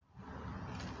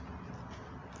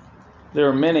There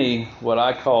are many what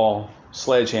I call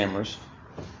sledgehammers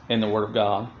in the Word of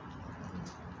God.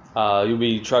 You'll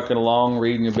be trucking along,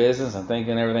 reading your business and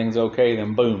thinking everything's okay,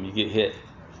 then boom, you get hit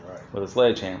with a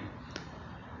sledgehammer.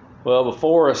 Well,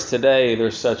 before us today,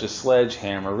 there's such a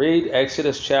sledgehammer. Read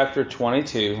Exodus chapter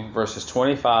 22, verses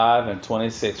 25 and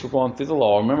 26. We're going through the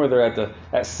law. Remember, they're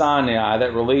at Sinai,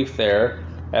 that relief there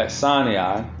at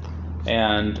Sinai,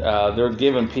 and they're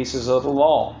given pieces of the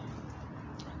law.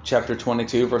 Chapter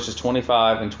 22, verses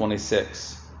 25 and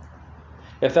 26.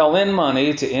 If thou lend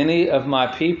money to any of my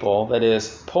people that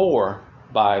is poor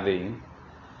by thee,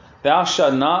 thou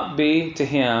shalt not be to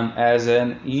him as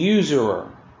an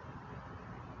usurer,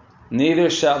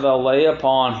 neither shalt thou lay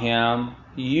upon him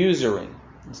usury.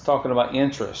 It's talking about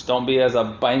interest. Don't be as a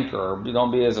banker,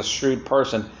 don't be as a shrewd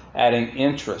person adding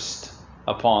interest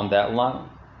upon that loan.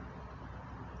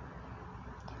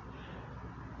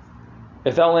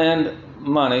 If thou lend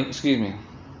money, verse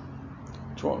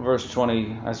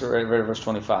 20, I read verse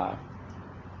 25.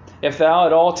 If thou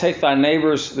at all take thy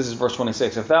neighbor's, this is verse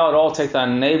 26, if thou at all take thy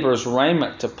neighbor's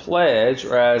raiment to pledge,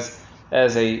 or as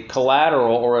a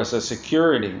collateral or as a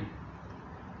security,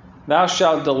 thou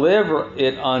shalt deliver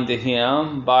it unto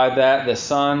him by that the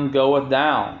sun goeth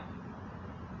down.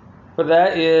 For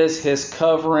that is his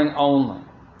covering only.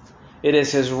 It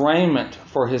is his raiment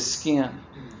for his skin.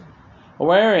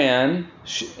 Wherein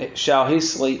shall he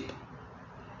sleep?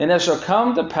 And it shall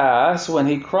come to pass, when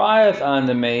he crieth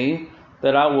unto me,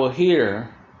 that I will hear,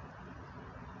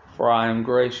 for I am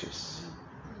gracious.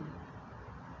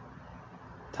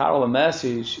 The title of the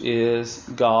message is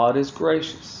God is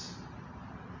Gracious.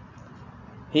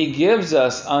 He gives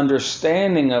us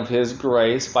understanding of His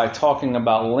grace by talking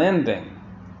about lending.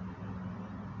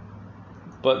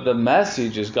 But the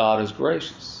message is God is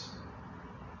gracious.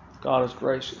 God is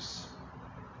gracious.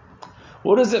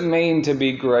 What does it mean to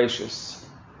be gracious?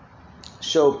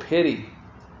 Show pity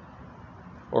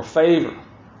or favor.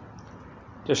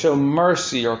 To show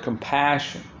mercy or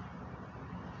compassion.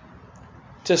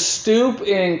 To stoop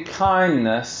in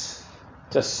kindness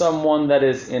to someone that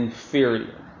is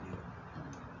inferior.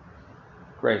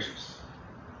 Gracious.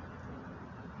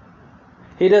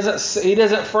 He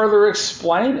doesn't further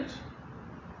explain it.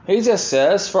 He just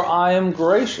says, for I am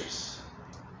gracious.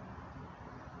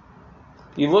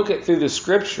 You look through the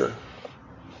scripture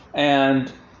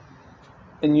and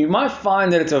you might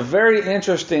find that it's a very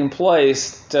interesting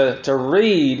place to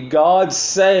read God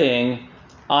saying,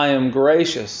 I am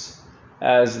gracious,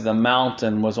 as the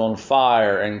mountain was on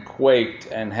fire and quaked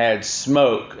and had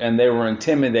smoke, and they were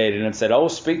intimidated and said, oh,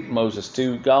 speak, Moses,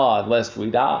 to God, lest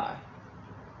we die.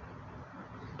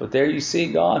 But there you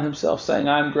see God Himself saying,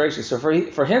 I am gracious. So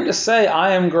for Him to say,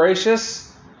 I am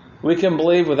gracious, we can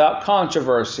believe without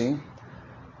controversy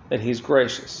that He's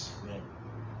gracious.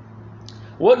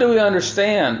 What do we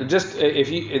understand? This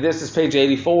is page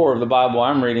 84 of the Bible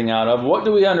I'm reading out of. What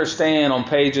do we understand on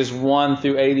pages 1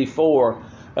 through 84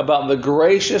 about the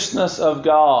graciousness of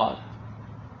God?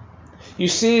 You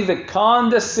see the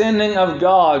condescending of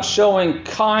God showing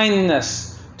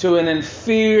kindness to an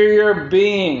inferior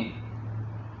being.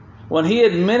 When He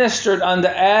administered unto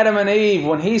Adam and Eve,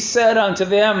 when He said unto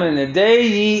them, in the day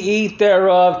ye eat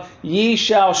thereof, ye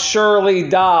shall surely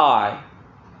die.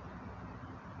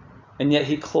 And yet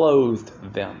He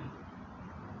clothed them.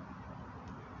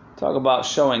 Talk about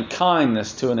showing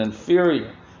kindness to an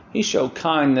inferior. He showed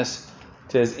kindness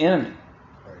to His enemy,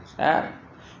 Adam.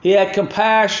 He had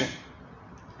compassion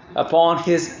upon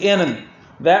His enemy,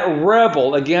 that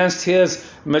rebel against His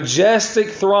majestic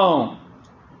throne.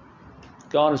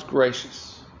 God is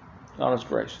gracious. God is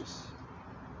gracious.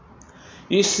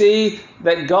 You see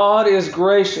that God is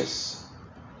gracious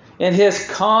in His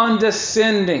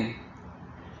condescending,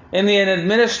 in the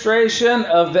administration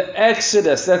of the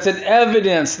Exodus. That's an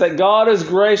evidence that God is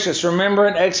gracious. Remember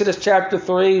in Exodus chapter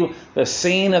 3, the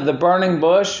scene of the burning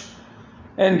bush?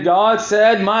 And God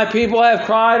said, my people have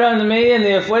cried unto me in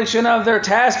the affliction of their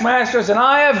taskmasters, and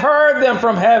I have heard them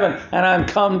from heaven, and I am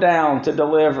come down to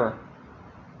deliver.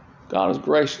 God is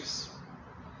gracious.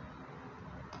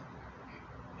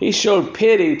 He showed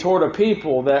pity toward a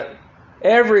people that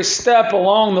every step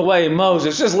along the way,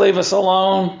 Moses, just leave us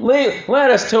alone.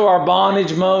 Let us to our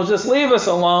bondage, Moses. Leave us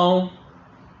alone.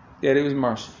 Yet He was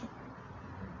merciful.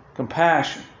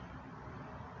 Compassion.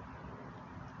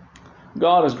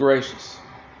 God is gracious.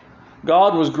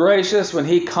 God was gracious when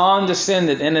He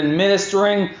condescended in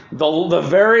administering the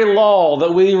very law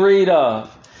that we read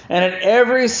of. And at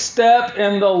every step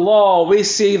in the law, we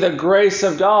see the grace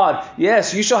of God.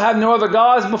 Yes, you shall have no other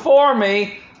gods before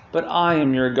me, but I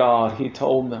am your God, He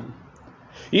told them.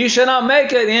 You shall not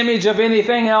make an image of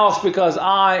anything else, because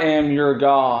I am your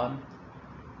God.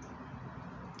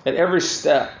 At every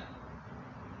step.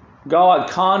 God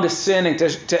condescending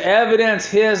to evidence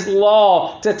His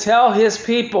law, to tell His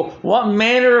people what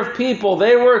manner of people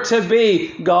they were to be.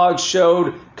 God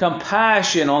showed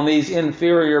compassion on these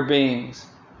inferior beings.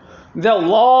 The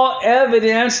law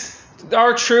evidenced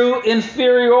our true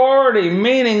inferiority,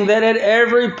 meaning that at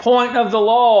every point of the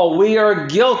law we are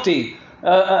guilty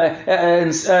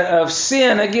of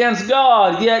sin against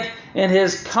God, yet in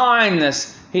His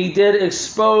kindness He did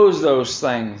expose those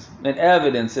things and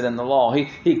evidence it in the law.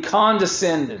 He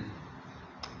condescended.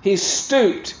 He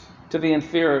stooped to the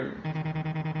inferior.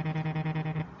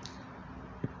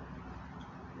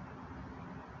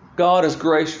 God is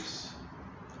gracious.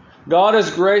 God is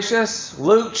gracious.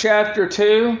 Luke chapter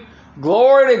 2.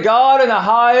 Glory to God in the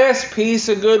highest, peace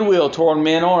and goodwill toward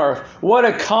men on earth. What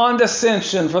a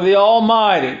condescension for the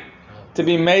Almighty to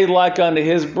be made like unto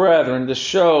His brethren, to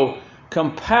show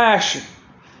compassion,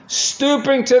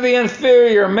 stooping to the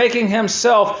inferior, making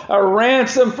Himself a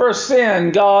ransom for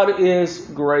sin. God is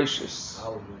gracious.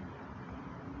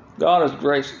 God is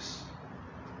gracious.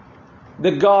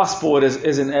 The gospel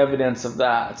is an evidence of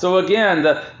that. So again,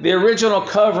 the original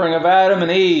covering of Adam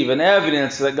and Eve, an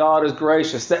evidence that God is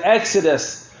gracious. The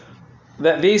Exodus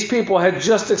that these people had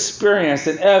just experienced,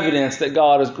 an evidence that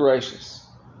God is gracious.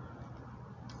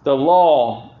 The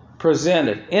law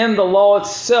presented. In the law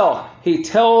itself, He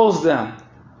tells them,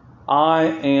 I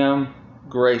am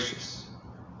gracious.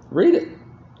 Read it.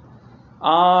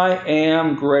 I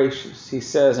am gracious, He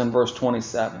says in verse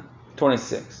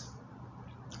 26.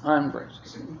 I am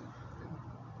gracious.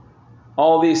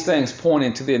 All these things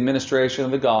pointing to the administration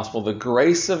of the gospel, the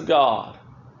grace of God.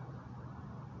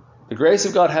 The grace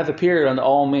of God hath appeared unto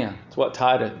all men. That's what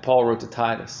Paul wrote to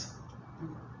Titus.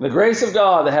 The grace of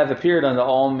God that hath appeared unto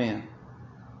all men.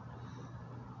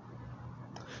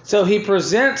 So he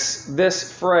presents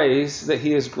this phrase that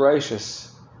He is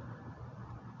gracious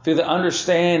through the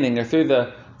understanding or through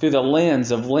the lens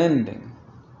of lending.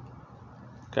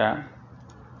 Okay?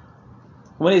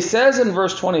 When he says in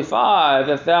verse 25,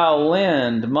 if thou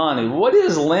lend money, what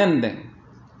is lending?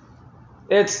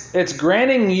 It's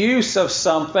granting use of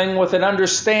something with an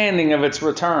understanding of its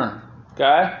return.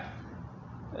 Okay?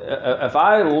 If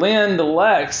I lend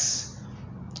Lex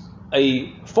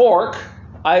a fork,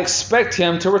 I expect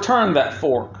him to return that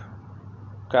fork.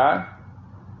 Okay?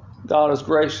 God is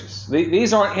gracious.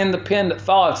 These aren't independent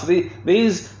thoughts.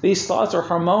 These thoughts are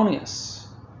harmonious.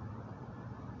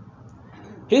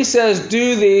 He says,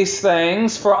 do these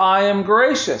things, for I am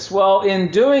gracious. Well,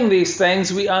 in doing these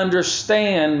things, we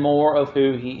understand more of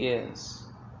who He is.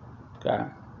 Okay?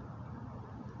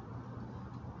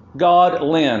 God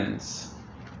lends.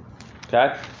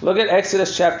 Okay? Look at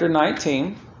Exodus chapter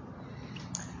 19.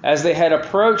 As they had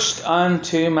approached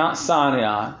unto Mount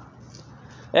Sinai.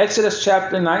 Exodus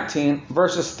chapter 19,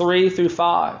 verses 3 through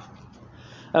 5.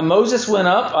 And Moses went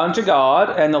up unto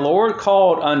God, and the Lord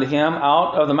called unto him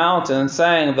out of the mountain,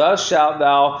 saying, Thus shalt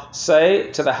thou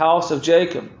say to the house of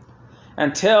Jacob,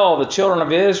 and tell the children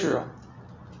of Israel,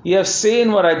 Ye have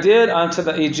seen what I did unto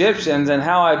the Egyptians, and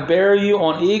how I bare you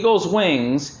on eagle's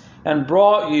wings, and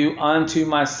brought you unto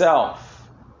myself.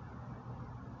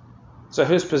 So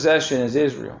whose possession is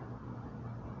Israel?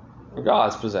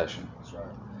 God's possession. That's right.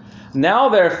 Now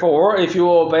therefore, if you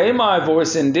will obey my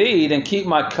voice indeed, and keep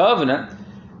my covenant,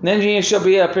 then ye shall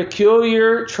be a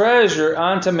peculiar treasure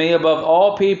unto me above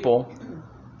all people,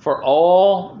 for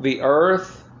all the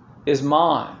earth is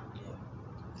mine.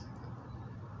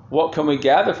 What can we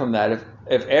gather from that?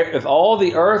 If all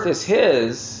the earth is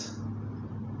His,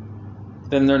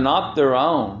 then they're not their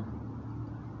own.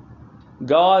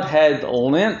 God had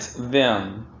lent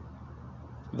them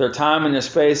their time and their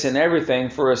space and everything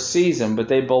for a season, but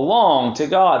they belong to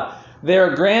God. They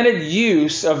are granted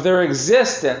use of their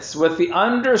existence with the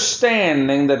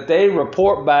understanding that they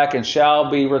report back and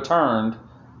shall be returned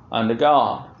unto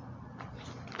God.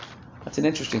 That's an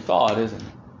interesting thought, isn't it?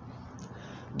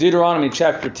 Deuteronomy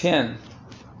chapter 10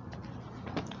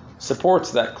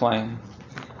 supports that claim.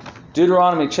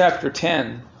 Deuteronomy chapter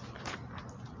 10,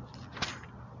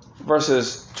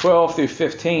 verses 12 through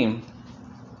 15.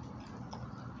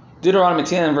 Deuteronomy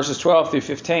 10, verses 12 through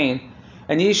 15.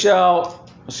 And ye shall...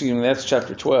 Excuse me, that's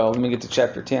chapter 12. Let me get to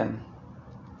chapter 10.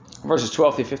 Verses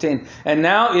 12 through 15. And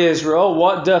now, Israel,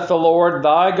 what doth the Lord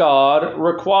thy God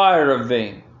require of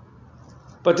thee?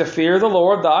 But to fear the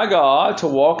Lord thy God, to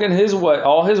walk in His way,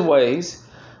 all His ways,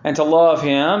 and to love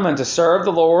Him, and to serve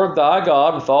the Lord thy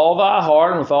God with all thy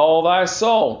heart and with all thy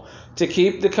soul, to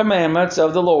keep the commandments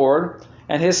of the Lord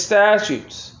and His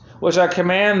statutes, which I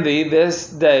command thee this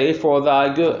day for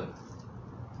thy good.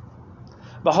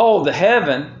 Behold, the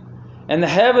heaven and the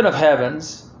heaven of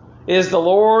heavens is the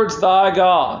Lord's thy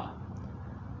God,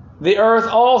 the earth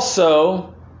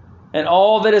also, and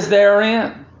all that is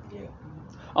therein.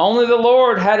 Only the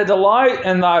Lord had a delight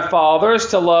in thy fathers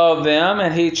to love them,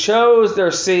 and he chose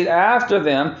their seed after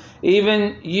them,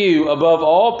 even you above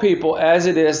all people, as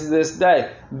it is this day.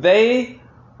 They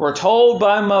were told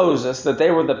by Moses that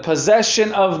they were the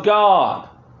possession of God.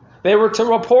 They were to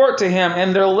report to him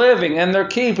in their living, and their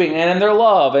keeping, and in their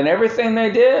love, and everything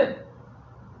they did.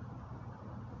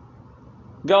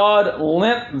 God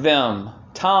lent them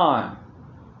time.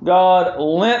 God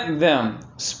lent them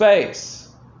space.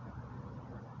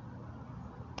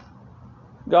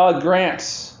 God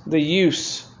grants the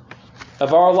use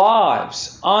of our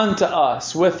lives unto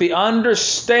us with the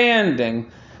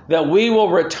understanding that we will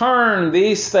return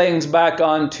these things back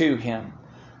unto him.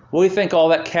 We think all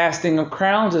that casting of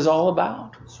crowns is all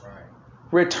about. That's right.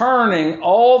 Returning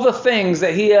all the things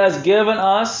that he has given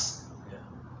us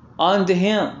unto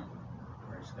him.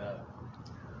 Praise God.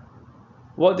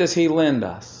 What does he lend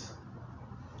us?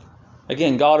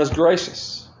 Again, God is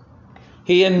gracious.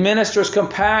 He administers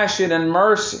compassion and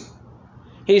mercy.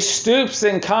 He stoops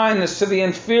in kindness to the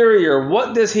inferior.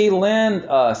 What does he lend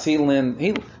us?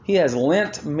 He has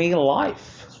lent me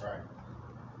life. That's right.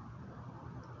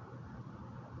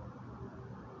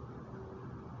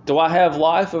 Do I have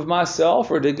life of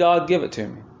myself, or did God give it to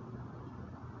me?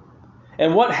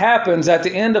 And what happens at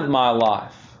the end of my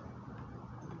life?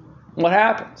 What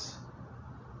happens?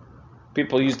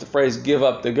 People use the phrase, give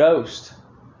up the ghost.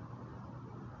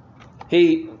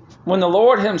 When the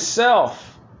Lord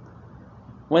himself,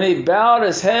 when he bowed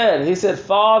his head, he said,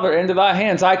 Father, into thy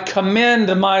hands I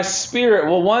commend my spirit.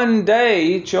 Well, one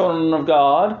day, children of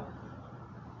God,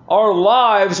 our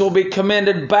lives will be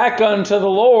commended back unto the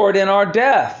Lord in our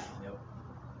death. Yep.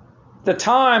 The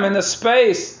time and the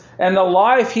space and the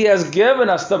life he has given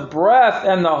us, the breath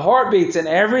and the heartbeats and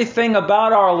everything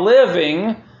about our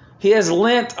living, he has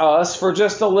lent us for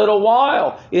just a little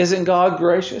while. Isn't God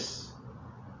gracious?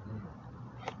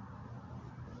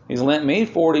 He's lent me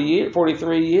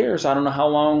 43 years. I don't know how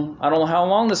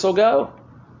long this will go.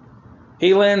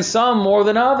 He lends some more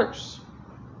than others.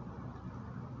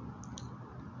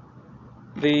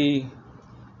 We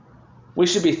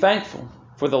should be thankful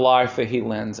for the life that he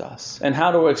lends us, and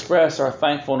how to express our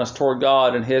thankfulness toward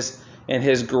God and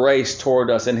his grace toward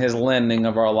us and his lending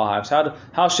of our lives.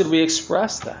 How should we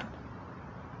express that?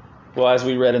 Well, as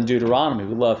we read in Deuteronomy,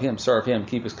 we love him, serve him,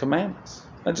 keep his commandments.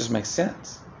 That just makes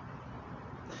sense.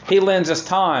 He lends us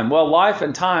time. Well, life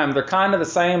and time, they're kind of the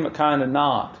same, but kind of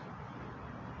not.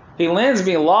 He lends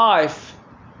me life,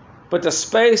 but the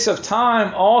space of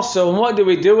time also. And what do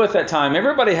we do with that time?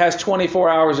 Everybody has 24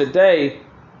 hours a day,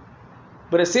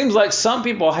 but it seems like some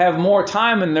people have more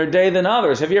time in their day than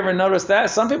others. Have you ever noticed that?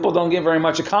 Some people don't get very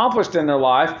much accomplished in their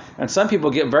life, and some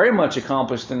people get very much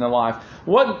accomplished in their life.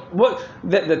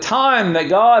 The time that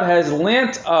God has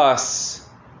lent us,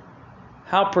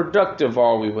 how productive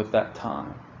are we with that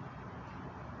time?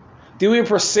 Do we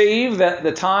perceive that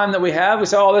the time that we have, we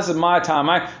say, oh, this is my time.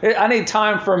 I need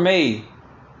time for me.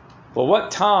 Well,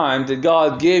 what time did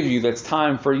God give you that's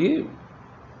time for you?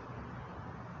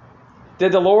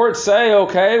 Did the Lord say,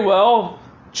 okay, well,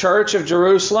 Church of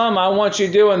Jerusalem, I want you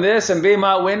doing this and be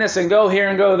my witness and go here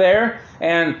and go there.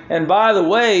 And by the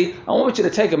way, I want you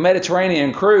to take a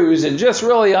Mediterranean cruise and just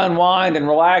really unwind and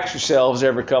relax yourselves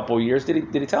every couple of years.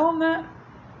 Did he tell them that?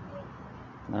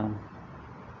 No.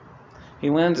 He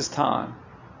lends us time.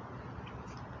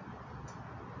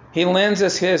 He lends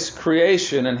us his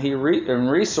creation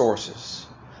and resources.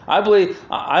 I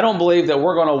don't believe that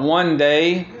we're going to one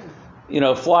day,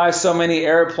 fly so many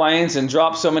airplanes and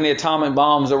drop so many atomic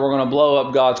bombs that we're going to blow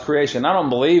up God's creation. I don't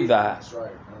believe that. That's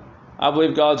right. I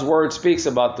believe God's word speaks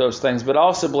about those things, but I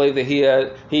also believe that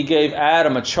he gave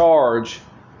Adam a charge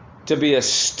to be a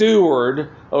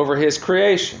steward over his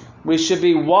creation. We should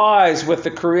be wise with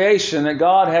the creation that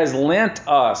God has lent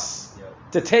us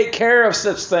to take care of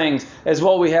such things as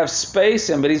what we have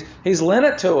space in, but he's lent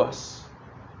it to us.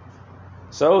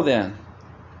 So then,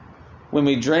 when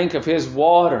we drink of his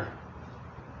water,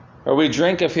 or we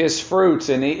drink of his fruits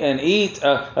and eat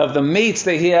of the meats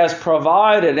that he has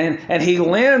provided, and he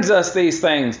lends us these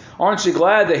things, aren't you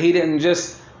glad that he didn't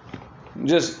just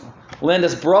lend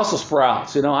us Brussels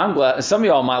sprouts? I'm glad. Some of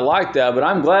y'all might like that, but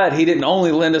I'm glad he didn't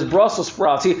only lend us Brussels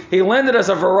sprouts. He lended us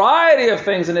a variety of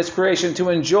things in his creation to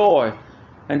enjoy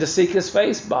and to seek his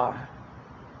face by.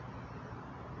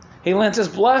 He lends us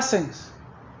blessings.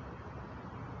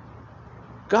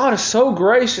 God is so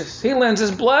gracious. He lends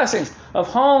us blessings of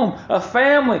home, of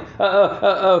family,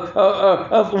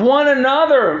 of one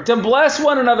another, to bless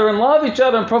one another and love each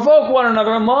other and provoke one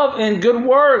another in love and good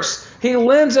works, He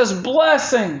lends us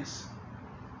blessings.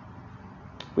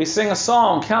 We sing a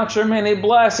song, count your many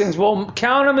blessings. Well,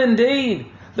 count them indeed.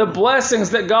 The blessings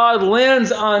that God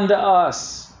lends unto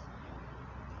us.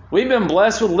 We've been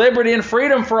blessed with liberty and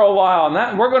freedom for a while, and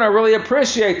that, we're going to really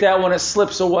appreciate that when it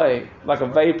slips away like a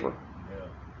vapor.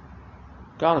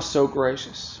 God is so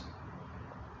gracious.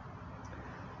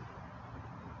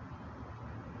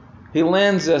 He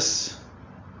lends us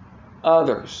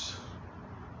others.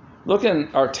 Look in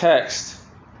our text,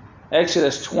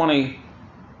 Exodus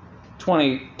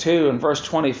 20:22 and verse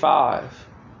 25.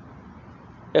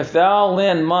 If thou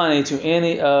lend money to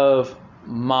any of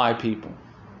my people.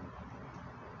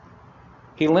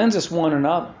 He lends us one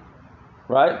another,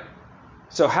 right?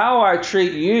 So how I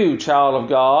treat you, child of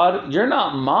God, you're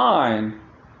not mine.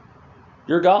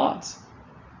 You're God's.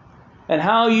 And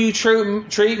how you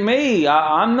treat me,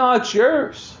 I'm not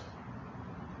yours.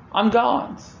 I'm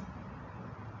God's.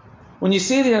 When you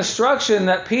see the instruction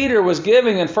that Peter was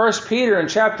giving in 1 Peter in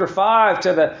chapter 5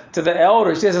 to the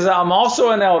elders, he says, I'm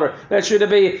also an elder, that you're to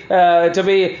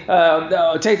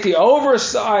take the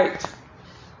oversight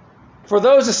for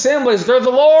those assemblies. They're the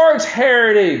Lord's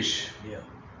heritage. Yeah.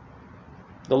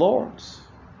 The Lord's.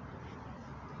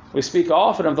 We speak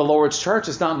often of the Lord's church.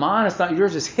 It's not mine, it's not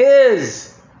yours, it's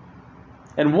His.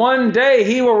 And one day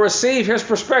He will receive His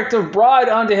prospective bride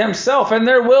unto Himself, and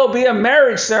there will be a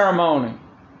marriage ceremony.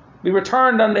 Be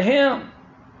returned unto Him.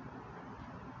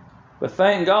 But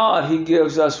thank God He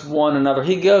gives us one another.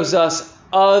 He gives us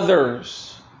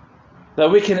others, that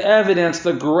we can evidence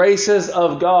the graces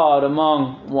of God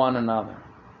among one another.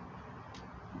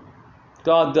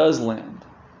 God does lend.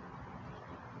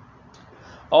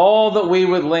 All that we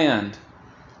would lend,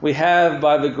 we have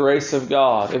by the grace of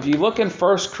God. If you look in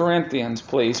 1 Corinthians,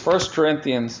 please, 1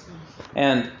 Corinthians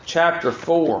and chapter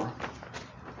 4.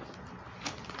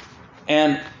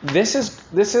 And this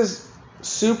is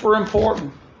super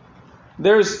important.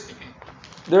 There's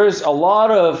a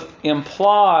lot of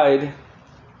implied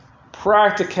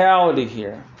practicality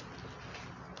here.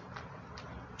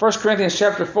 1 Corinthians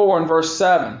chapter 4 and verse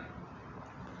 7.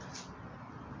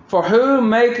 For who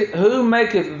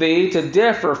maketh thee to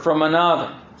differ from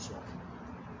another?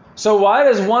 So why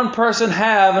does one person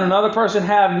have and another person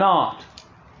have not?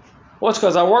 Well, it's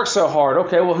because I work so hard.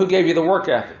 Okay, well, who gave you the work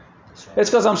ethic? It's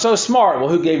because I'm so smart. Well,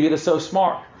 who gave you the so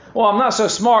smart? Well, I'm not so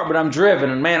smart, but I'm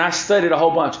driven. And man, I studied a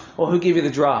whole bunch. Well, who gave you the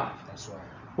drive? That's right.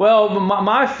 Well,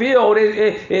 my field,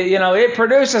 it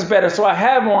produces better, so I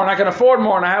have more and I can afford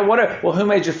more and I have whatever. Well, who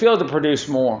made your field to produce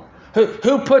more?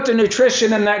 Who put the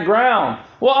nutrition in that ground?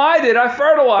 Well, I did. I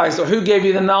fertilized it. Who gave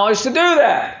you the knowledge to do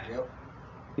that? Yep.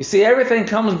 You see, everything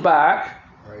comes back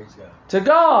to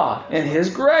God and His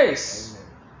grace. Amen.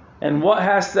 And what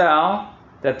hast thou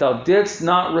that thou didst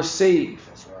not receive?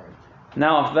 That's right.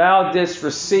 Now, if thou didst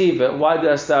receive it, why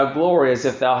dost thou glory as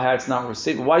if thou hadst not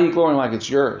received it? Why are you glorying like it's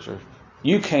yours or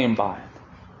you came by it?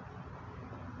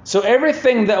 So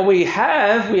everything that we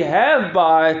have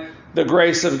by the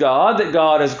grace of God, that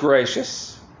God is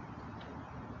gracious.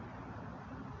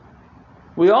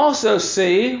 We also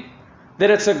see that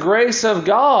it's a grace of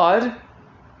God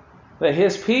that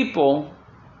His people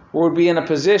would be in a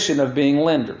position of being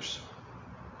lenders.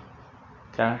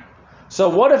 Okay? So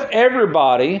what if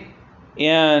everybody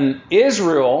in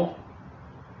Israel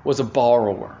was a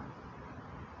borrower?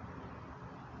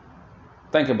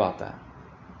 Think about that.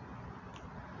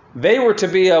 They were to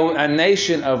be a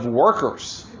nation of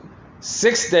workers.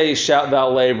 6 days shalt thou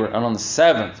labor, and on the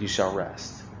seventh you shall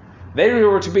rest. They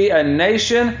were to be a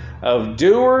nation of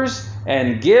doers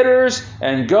and getters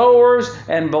and goers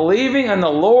and believing in the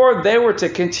Lord. They were to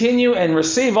continue and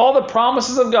receive all the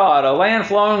promises of God, a land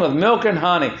flowing with milk and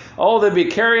honey. Oh, they'd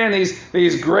be carrying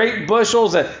these great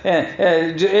bushels, and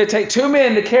it'd take 2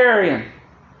 men to carry them.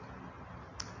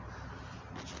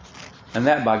 And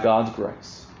that by God's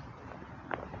grace.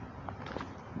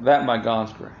 That by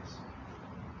God's grace.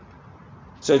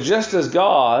 So just as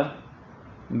God,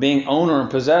 being owner and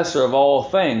possessor of all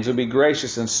things, would be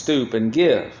gracious and stoop and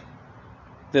give,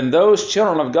 then those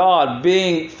children of God,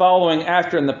 following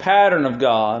after in the pattern of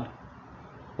God,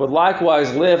 would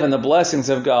likewise live in the blessings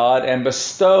of God and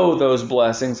bestow those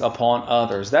blessings upon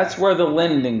others. That's where the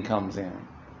lending comes in.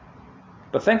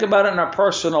 But think about it in our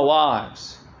personal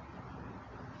lives.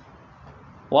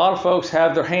 A lot of folks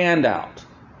have their hand out,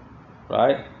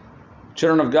 right?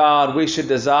 Children of God, we should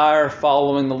desire,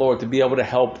 following the Lord, to be able to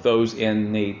help those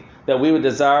in need. That we would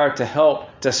desire to help,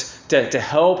 to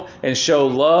help and show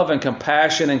love and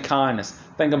compassion and kindness.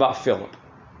 Think about Philip.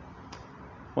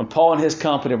 When Paul and his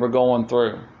company were going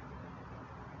through,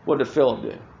 what did Philip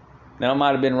do? Now, it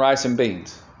might have been rice and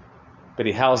beans, but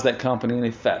he housed that company and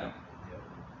he fed them.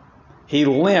 He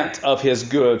lent of his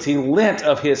goods. He lent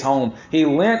of his home. He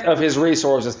lent of his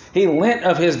resources. He lent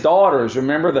of his daughters.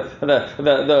 Remember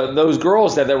those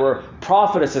girls that were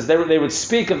prophetesses. They would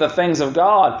speak of the things of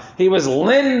God. He was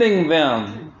lending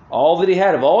them all that he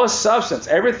had, of all his substance,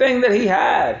 everything that he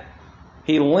had.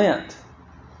 He lent.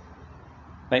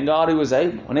 Thank God he was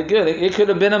able. And it could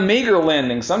have been a meager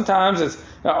lending. Sometimes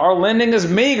our lending is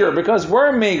meager because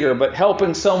we're meager, but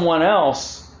helping someone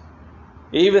else,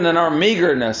 even in our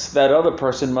meagerness, that other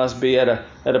person must be at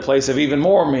a place of even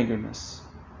more meagerness.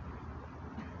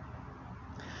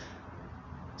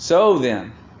 So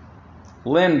then,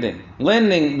 lending.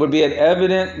 Lending would be an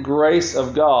evident grace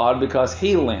of God because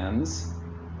he lends.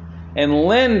 And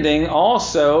lending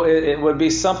also, it would be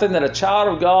something that a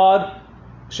child of God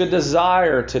should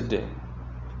desire to do.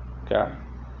 Okay?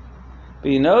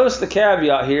 But you notice the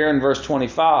caveat here in verse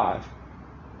 25.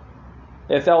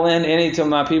 If thou lend any to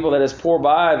my people that is poor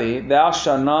by thee, thou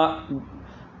shalt not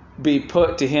be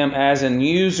put to him as an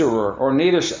usurer, or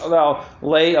neither shalt thou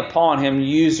lay upon him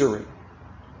usury.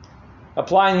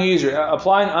 Applying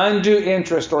undue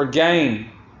interest or gain.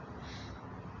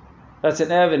 That's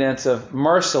an evidence of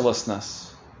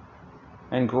mercilessness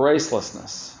and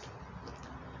gracelessness.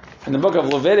 In the book of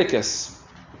Leviticus,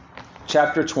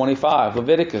 chapter 25.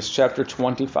 Leviticus, chapter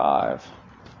 25.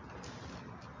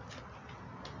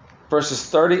 Verses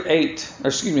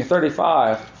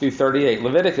 35 through 38.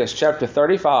 Leviticus chapter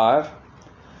 35.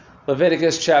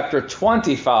 Leviticus chapter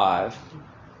 25,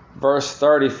 verse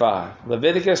 35.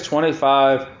 Leviticus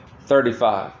 25,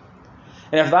 35.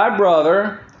 And if thy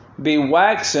brother be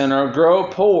waxen or grow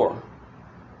poor,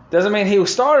 doesn't mean he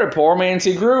started poor, means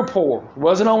he grew poor.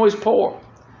 Wasn't always poor.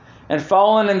 And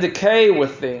fallen in decay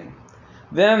with thee,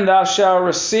 then thou shalt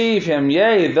receive him,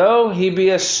 yea, though he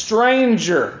be a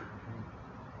stranger,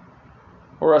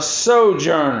 or a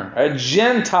sojourner, a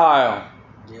Gentile,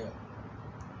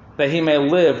 that he may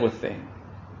live with thee.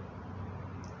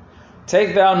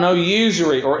 Take thou no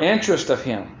usury or interest of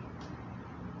him.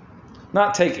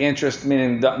 Not take interest,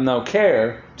 meaning no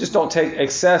care. Just don't take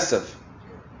excessive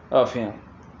of him.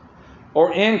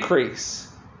 Or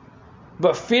increase.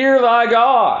 But fear thy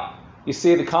God. You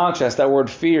see the contrast, that word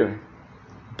fear.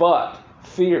 But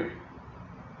fear.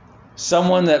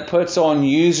 Someone that puts on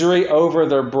usury over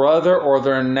their brother or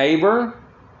their neighbor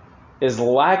is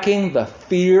lacking the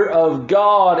fear of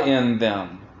God in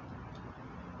them.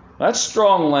 That's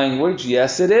strong language.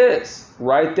 Yes, it is.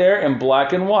 Right there in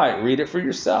black and white. Read it for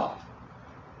yourself.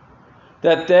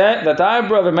 That thy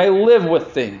brother may live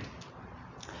with thee.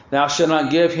 Thou shalt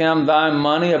not give him thy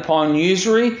money upon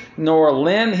usury, nor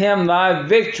lend him thy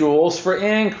victuals for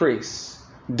increase.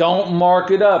 Don't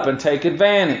mark it up and take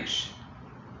advantage.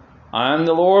 I am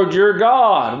the Lord your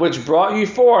God, which brought you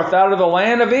forth out of the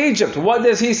land of Egypt. What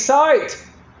does he cite?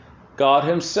 God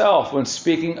himself when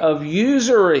speaking of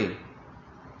usury. He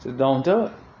said, don't do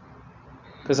it.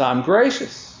 Because I'm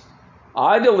gracious.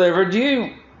 I delivered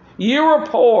you. You were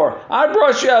poor. I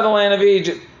brought you out of the land of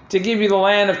Egypt to give you the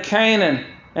land of Canaan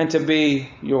and to be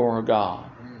your God.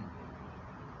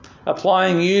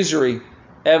 Applying usury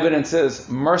evidences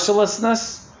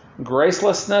mercilessness,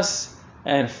 gracelessness,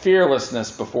 and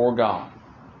fearlessness before God.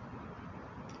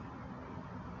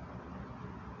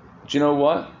 Do you know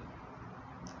what?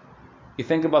 You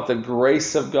think about the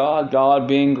grace of God, God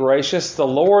being gracious. The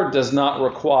Lord does not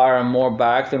require more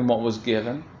back than what was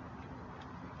given.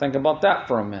 Think about that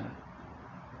for a minute.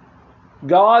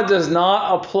 God does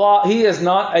not apply, he is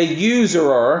not a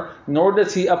usurer, nor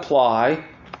does he apply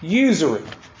usury.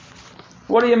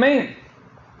 What do you mean?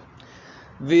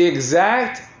 The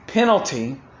exact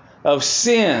penalty of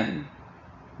sin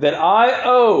that I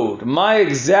owed, my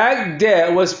exact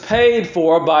debt was paid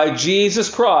for by Jesus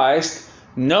Christ.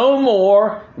 No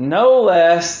more, no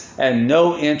less, and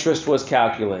no interest was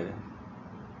calculated.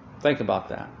 Think about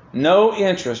that. No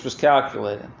interest was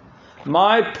calculated.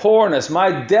 My poorness,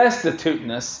 my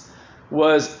destituteness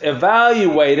was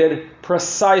evaluated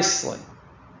precisely.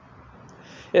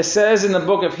 It says in the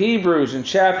book of Hebrews in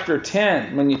chapter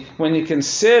 10, when you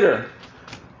consider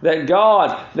that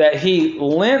God, that he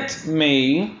lent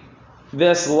me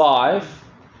this life,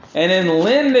 and in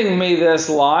lending me this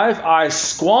life, I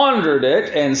squandered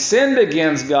it and sinned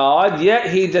against God, yet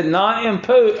he did not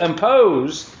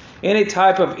impose any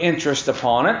type of interest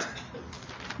upon it.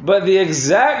 But the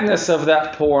exactness of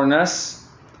that poorness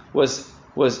was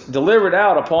delivered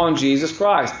out upon Jesus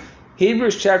Christ.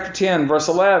 Hebrews chapter 10, verse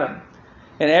 11.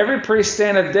 And every priest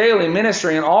standeth daily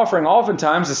ministering and offering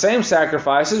oftentimes the same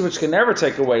sacrifices which can never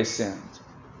take away sins.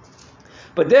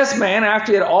 But this man,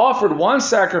 after he had offered one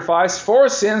sacrifice for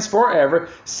sins forever,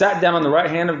 sat down on the right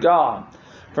hand of God.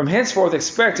 from henceforth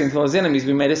expecting till his enemies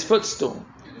be made his footstool.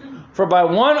 For by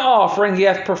one offering he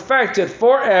hath perfected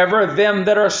forever them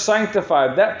that are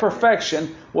sanctified. That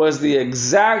perfection was the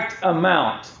exact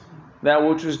amount, that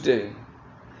which was due.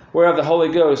 Whereof the Holy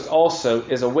Ghost also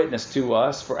is a witness to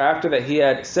us. For after that he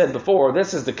had said before,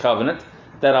 this is the covenant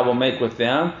that I will make with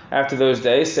them. After those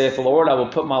days, saith the Lord, I will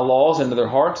put my laws into their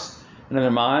hearts, and in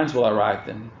their minds will I write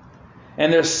them.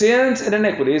 And their sins and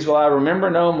iniquities will I remember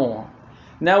no more.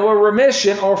 Now where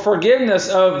remission or forgiveness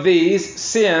of these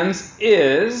sins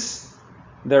is,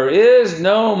 there is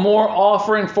no more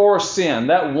offering for sin.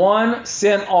 That one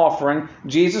sin offering,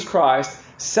 Jesus Christ,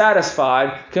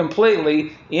 satisfied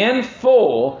completely, in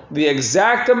full, the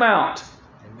exact amount.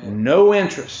 Amen. No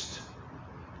interest.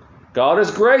 God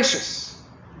is gracious.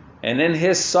 And in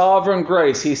His sovereign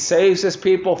grace, He saves His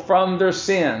people from their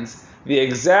sins. The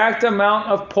exact amount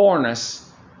of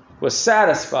poorness was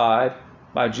satisfied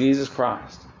by Jesus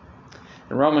Christ.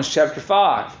 In Romans chapter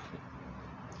 5,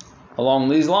 along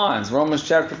these lines, Romans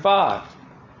chapter 5,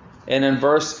 and in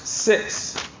verse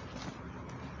 6.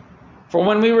 For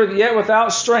when we were yet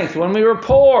without strength, when we were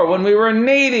poor, when we were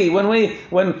needy,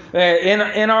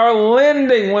 in our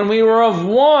lending, when we were of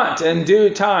want, in due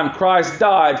time Christ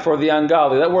died for the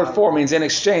ungodly. That word "for" means in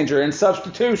exchange or in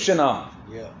substitution of.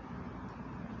 Yeah.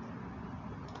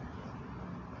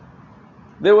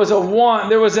 There was a want,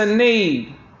 there was a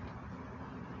need.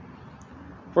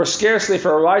 For scarcely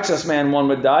for a righteous man one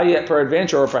would die, yet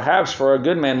peradventure, or perhaps for a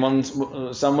good man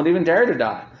some would even dare to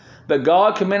die. But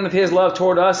God commendeth His love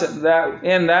toward us in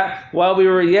that while we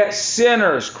were yet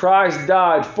sinners, Christ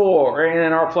died for, and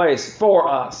in our place, for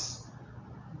us.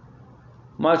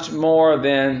 Much more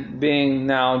than being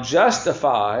now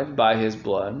justified by His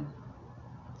blood,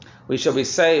 we shall be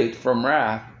saved from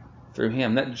wrath through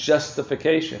Him. That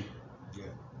justification. Yeah.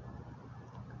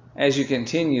 As you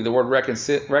continue, the word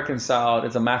reconciled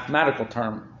is a mathematical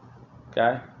term.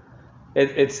 Okay,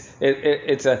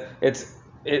 it's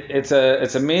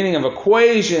a meaning of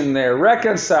equation there.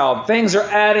 Reconciled. Things are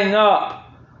adding up.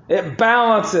 It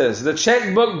balances. The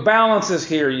checkbook balances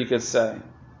here, you could say.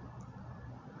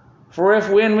 For if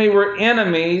when we were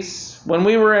enemies, when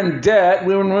we were in debt,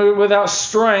 when we were without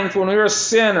strength, when we were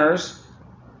sinners,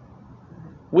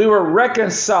 we were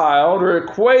reconciled or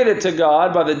equated to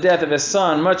God by the death of His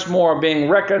Son, much more being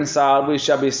reconciled, we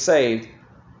shall be saved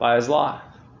by His life.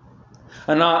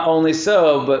 And not only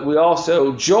so, but we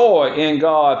also joy in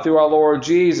God through our Lord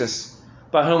Jesus,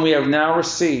 by whom we have now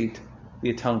received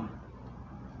the atonement.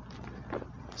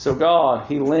 So God,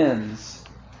 He lends,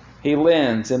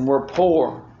 and we're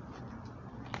poor.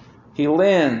 He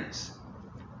lends.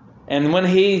 And when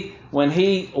He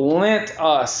lent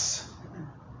us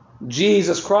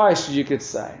Jesus Christ, you could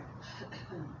say,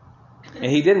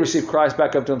 and He did receive Christ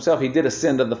back up to Himself, He did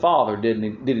ascend to the Father, didn't He?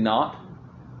 Did He not?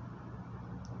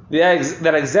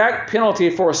 That exact penalty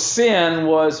for sin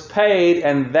was paid,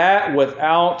 and that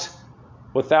without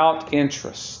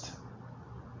interest.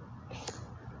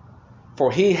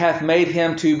 For He hath made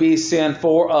Him to be sin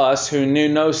for us who knew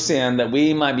no sin, that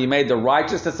we might be made the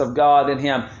righteousness of God in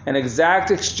Him. An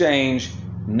exact exchange,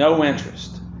 no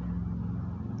interest.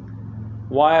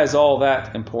 Why is all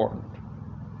that important?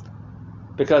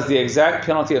 Because the exact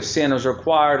penalty of sin is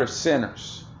required of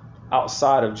sinners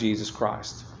outside of Jesus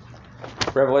Christ.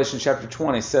 Revelation chapter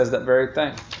 20 says that very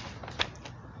thing.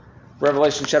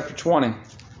 Revelation chapter 20,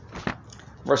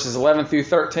 verses 11 through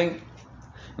 13.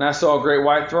 And I saw a great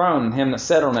white throne, and Him that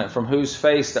sat on it, from whose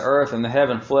face the earth and the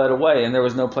heaven fled away, and there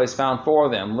was no place found for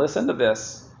them. Listen to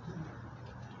this.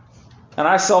 And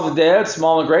I saw the dead,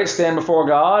 small and great, stand before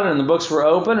God, and the books were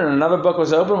open, and another book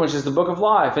was open, which is the book of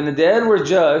life. And the dead were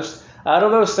judged out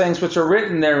of those things which are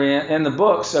written therein in the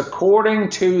books, according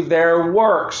to their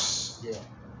works. Yeah.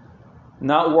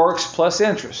 Not works plus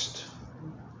interest.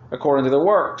 According to the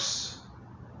works.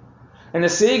 And the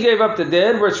sea gave up the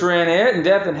dead which were in it, and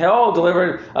death and hell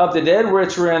delivered up the dead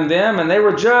which were in them, and they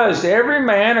were judged, every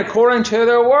man according to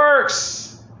their works.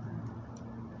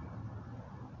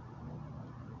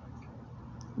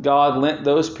 God lent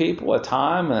those people a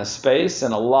time and a space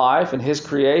and a life and His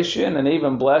creation and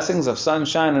even blessings of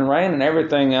sunshine and rain and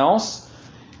everything else.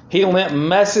 He lent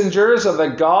messengers of the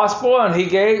gospel, and He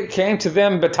came to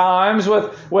them betimes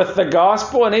with the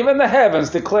gospel, and even the heavens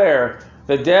declare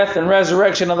the death and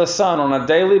resurrection of the Son on a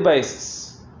daily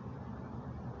basis.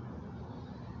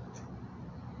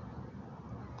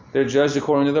 They're judged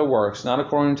according to their works, not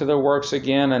according to their works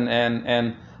again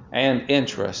and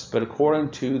interest, but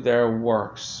according to their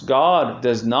works. God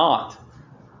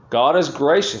is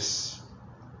gracious.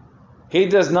 He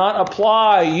does not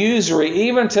apply usury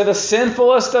even to the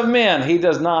sinfulest of men. He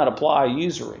does not apply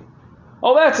usury.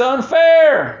 Oh, that's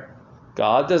unfair.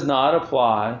 God does not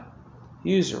apply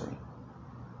usury.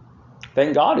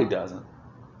 Thank God He doesn't.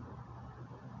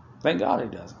 Thank God He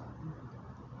doesn't.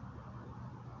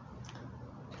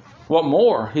 What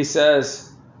more? He says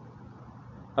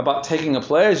about taking a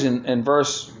pledge in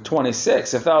verse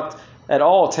 26. If thou at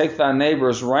all take thy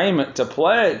neighbor's raiment to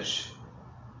pledge.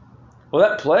 Well,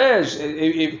 that pledge,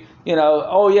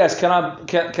 oh yes, can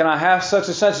I have such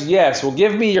and such? Yes. Well,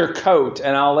 give me your coat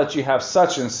and I'll let you have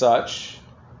such and such.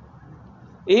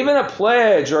 Even a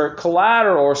pledge or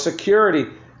collateral or security,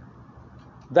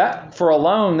 that for a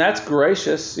loan, that's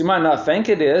gracious. You might not think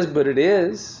it is, but it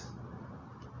is.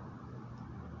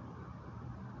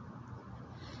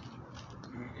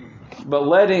 But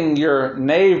letting your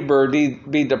neighbor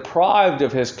be deprived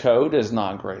of his coat is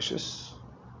not gracious.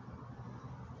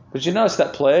 But you notice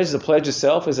that the pledge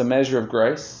itself is a measure of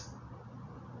grace.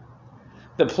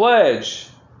 The pledge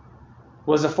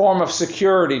was a form of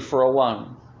security for a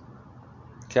loan.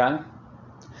 Okay?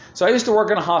 So I used to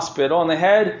work in a hospital, and they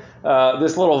had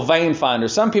this little vein finder.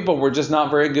 Some people were just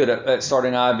not very good at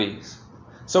starting IVs.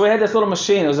 So we had this little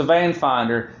machine. It was a vein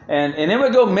finder, and it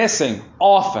would go missing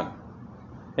often.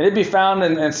 And it'd be found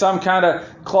in some kind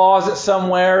of closet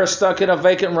somewhere, stuck in a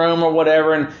vacant room or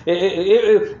whatever. And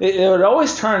it would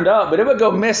always turned up, but it would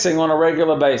go missing on a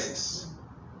regular basis.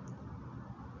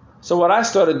 So what I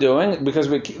started doing, because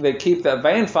they keep that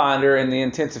vein finder in the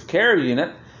intensive care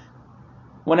unit,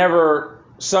 whenever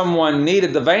someone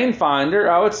needed the vein finder,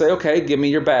 I would say, okay, give me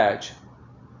your badge.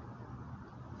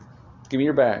 Give me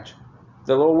your badge.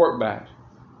 The little work badge.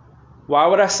 Why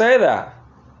would I say that?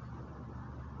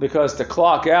 Because to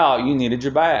clock out, you needed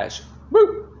your badge.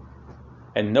 Woo!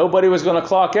 And nobody was going to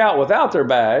clock out without their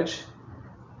badge.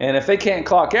 And if they can't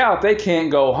clock out, they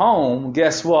can't go home.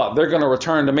 Guess what? They're going to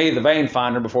return to me the vein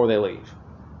finder before they leave.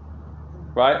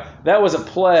 Right? That was a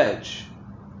pledge.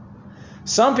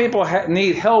 Some people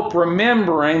need help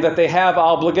remembering that they have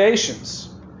obligations.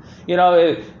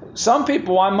 Some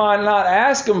people, I might not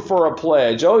ask them for a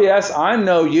pledge. Oh, yes, I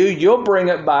know you. You'll bring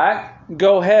it back.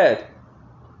 Go ahead.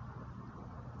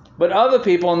 But other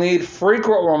people need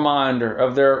frequent reminder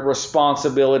of their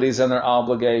responsibilities and their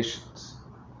obligations.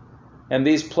 And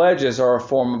these pledges are a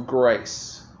form of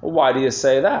grace. Well, why do you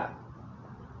say that?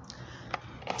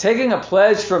 Taking a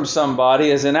pledge from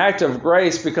somebody is an act of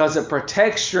grace because it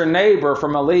protects your neighbor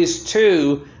from at least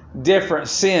two different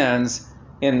sins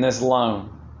in this loan.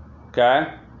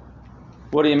 Okay?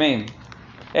 What do you mean?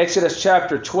 Exodus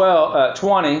chapter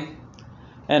 20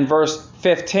 and verse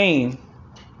 15.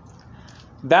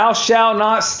 Thou shalt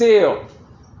not steal.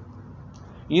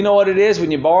 You know what it is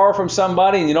when you borrow from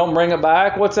somebody and you don't bring it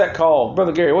back? What's that called?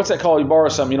 Brother Gary, what's that called? You borrow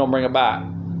something, you don't bring it back.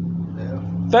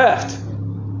 Theft.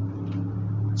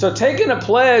 So taking a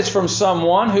pledge from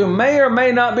someone who may or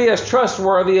may not be as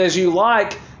trustworthy as you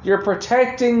like, you're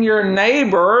protecting your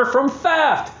neighbor from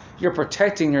theft. You're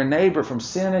protecting your neighbor from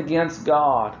sin against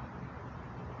God.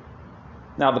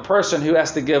 Now, the person who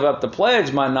has to give up the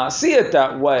pledge might not see it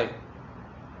that way.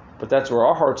 But that's where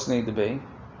our hearts need to be.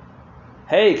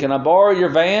 Hey, can I borrow your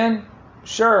van?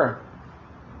 Sure.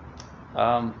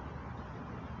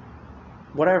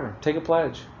 Whatever. Take a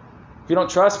pledge. If you don't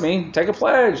trust me, take a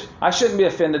pledge. I shouldn't be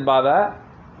offended by that.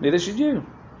 Neither should you.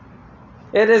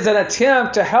 It is an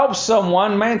attempt to help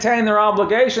someone maintain their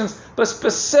obligations, but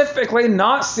specifically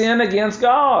not sin against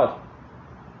God.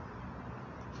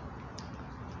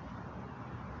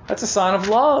 That's a sign of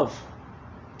love.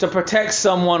 To protect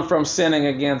someone from sinning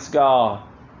against God.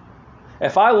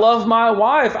 If I love my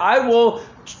wife, I will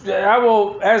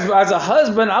as a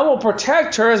husband, I will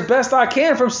protect her as best I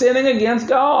can from sinning against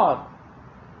God.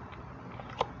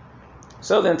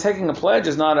 So then taking a pledge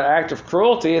is not an act of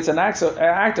cruelty, it's an act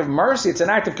of mercy, it's an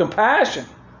act of compassion.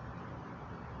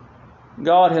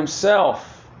 God Himself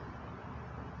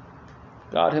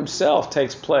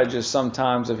takes pledges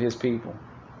sometimes of His people.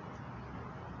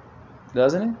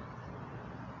 Doesn't He?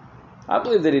 I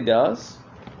believe that He does.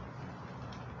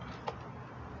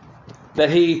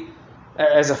 That He,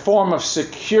 as a form of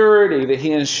security, that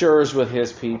He ensures with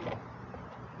His people.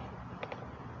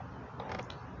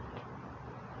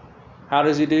 How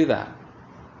does He do that?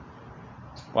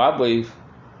 Well, I believe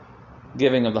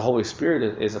giving of the Holy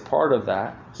Spirit is a part of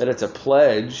that. That it's a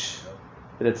pledge.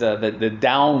 That it's the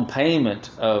down payment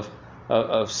of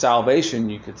salvation,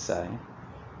 you could say.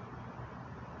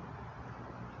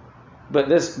 But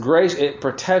this grace, it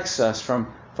protects us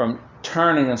from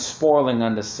turning and spoiling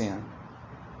unto sin.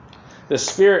 The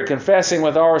Spirit confessing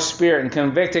with our spirit and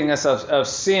convicting us of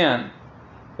sin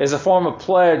is a form of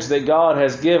pledge that God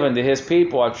has given to His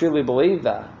people. I truly believe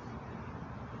that.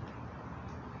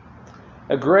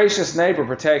 A gracious neighbor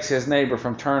protects his neighbor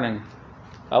from turning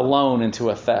a loan into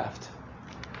a theft.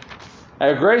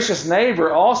 A gracious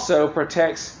neighbor also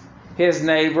protects his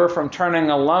neighbor from turning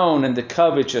a loan into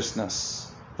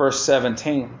covetousness. Verse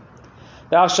 17.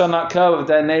 Thou shalt not covet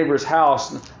thy neighbor's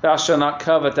house. Thou shalt not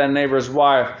covet thy neighbor's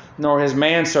wife, nor his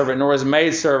manservant, nor his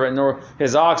maidservant, nor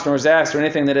his ox, nor his ass, or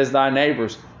anything that is thy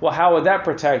neighbor's. Well, how would that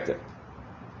protect it?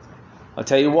 I'll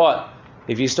tell you what.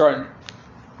 If you start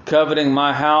coveting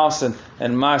my house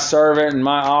and my servant and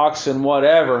my ox and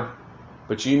whatever,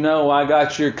 but you know I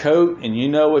got your coat and you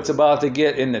know it's about to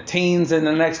get in the teens in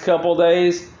the next couple of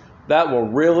days, that will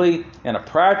really, in a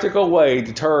practical way,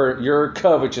 deter your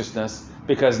covetousness,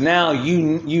 because now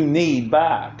you need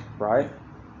back, right?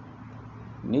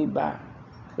 You need back.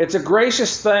 It's a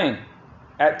gracious thing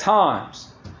at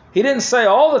times. He didn't say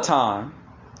all the time.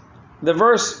 The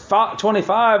verse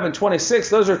 25 and 26,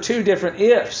 those are two different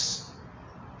ifs.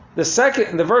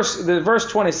 The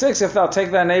verse 26, if thou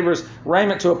take thy neighbor's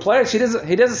raiment to a pledge, he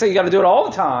doesn't say you got to do it all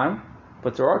the time,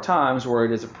 but there are times where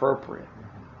it is appropriate.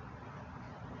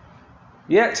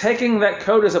 Yet taking that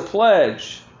coat as a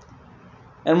pledge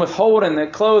and withholding the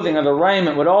clothing or the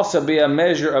raiment would also be a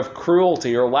measure of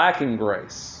cruelty or lacking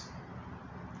grace.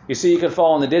 You see, you could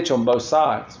fall in the ditch on both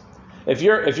sides. If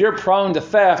you're prone to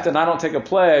theft and I don't take a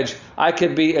pledge, I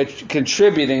could be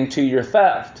contributing to your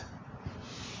theft.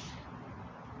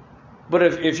 But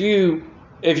if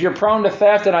you're prone to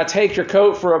theft and I take your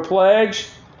coat for a pledge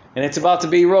and it's about to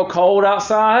be real cold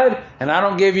outside and I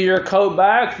don't give you your coat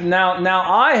back, now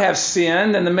I have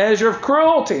sinned in the measure of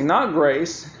cruelty, not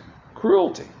grace,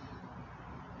 cruelty.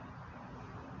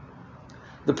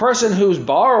 The person who's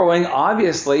borrowing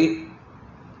obviously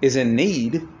is in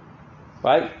need,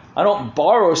 right? I don't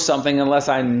borrow something unless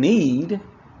I need.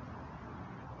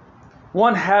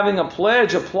 One having a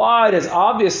pledge applied is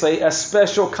obviously a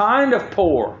special kind of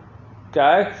poor.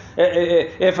 Okay?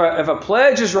 If a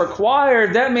pledge is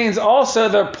required, that means also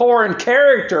they're poor in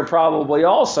character probably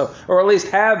also, or at least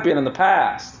have been in the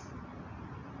past.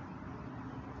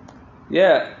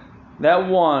 Yet, that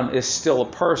one is still a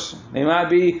person. They might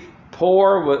be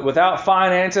poor without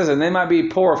finances, and they might be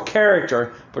poor of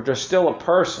character, but they're still a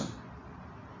person.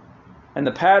 And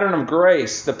the pattern of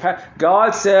grace,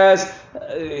 God says,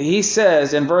 He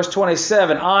says in verse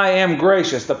 27, I am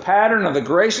gracious. The pattern of the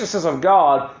graciousness of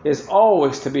God is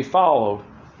always to be followed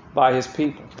by His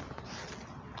people.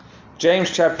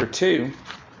 James chapter 2,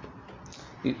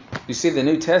 you see the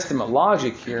New Testament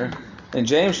logic here. In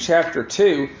James chapter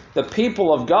 2, the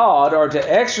people of God are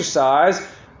to exercise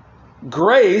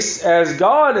grace as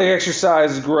God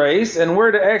exercises grace, and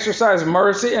we're to exercise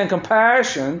mercy and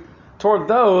compassion toward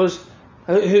those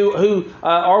who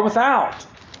are without,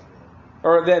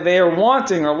 or that they are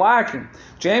wanting or lacking.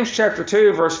 James chapter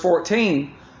 2, verse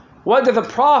 14. What doth it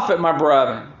profit, my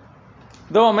brethren,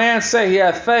 though a man say he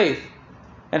hath faith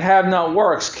and have not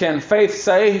works? Can faith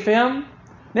save him?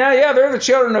 Now, yeah, they're the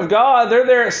children of God. They're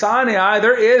there at Sinai.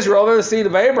 They're Israel. They're the seed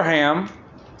of Abraham.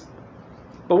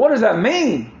 But what does that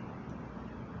mean?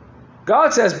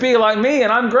 God says, be like me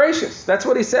and I'm gracious. That's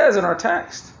what He says in our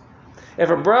text. If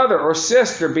a brother or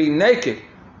sister be naked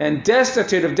and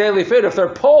destitute of daily food, if they're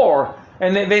poor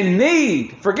and they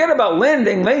need, forget about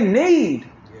lending, they need.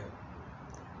 Yeah.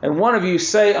 And one of you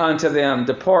say unto them,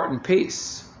 depart in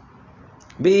peace.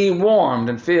 Be warmed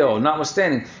and filled,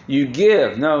 notwithstanding you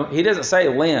give. No, He doesn't say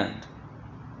lend.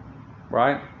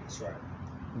 Right? That's right.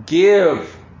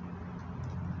 Give.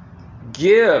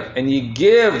 Give, and ye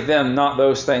give them not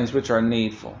those things which are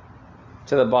needful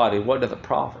to the body. What doth it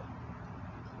profit?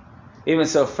 Even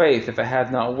so, faith, if it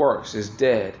hath not works, is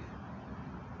dead,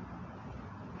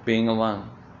 being alone.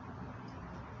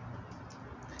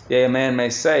 Yea, a man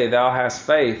may say, thou hast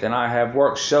faith, and I have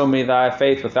works. Show me thy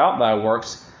faith without thy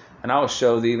works, and I will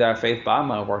show thee thy faith by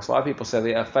my works. A lot of people say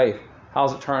they have faith. How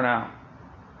does it turn out?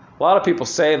 A lot of people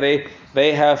say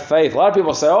they have faith. A lot of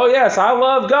people say, oh yes, I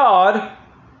love God.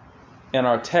 In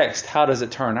our text, how does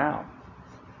it turn out?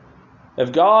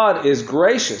 If God is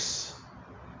gracious,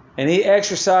 and He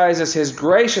exercises His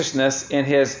graciousness in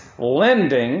His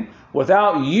lending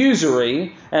without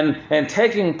usury and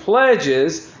taking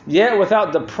pledges, yet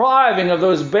without depriving of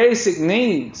those basic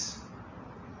needs.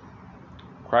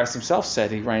 Christ Himself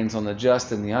said He reigns on the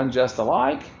just and the unjust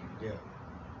alike. Yeah.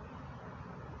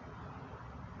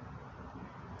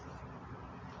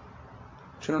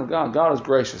 Children of God, God is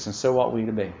gracious, and so ought we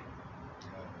to be.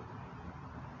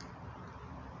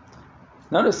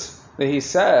 Notice that He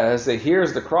says that He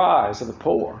hears the cries of the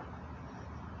poor.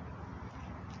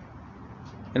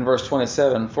 In verse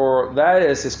 27, for that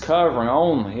is His covering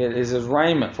only, it is His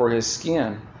raiment for His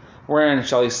skin. Wherein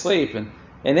shall He sleep? And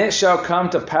And it shall come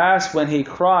to pass when he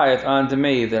crieth unto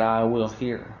me that I will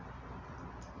hear.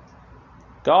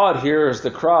 God hears the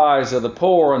cries of the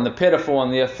poor and the pitiful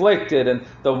and the afflicted and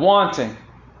the wanting.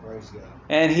 Praise God.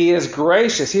 And he is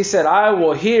gracious. He said, I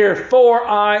will hear, for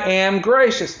I am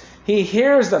gracious. He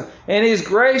hears them, and he's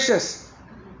gracious.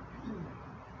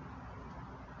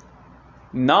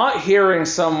 Not hearing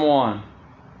someone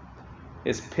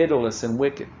is pitiless and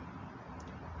wicked.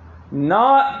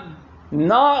 Not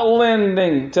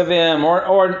lending to them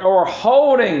or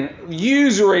holding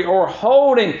usury or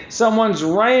holding someone's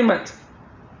raiment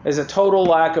is a total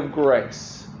lack of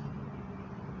grace,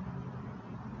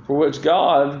 for which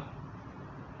God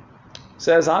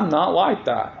says, I'm not like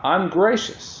that. I'm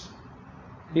gracious.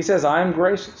 He says, I am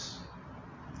gracious.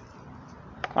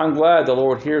 I'm glad the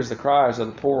Lord hears the cries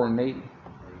of the poor and needy.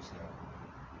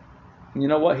 You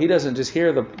know what? He doesn't just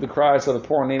hear the cries of the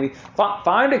poor and needy.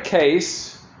 Find a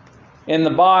case in the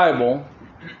Bible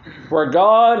where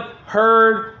God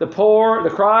heard the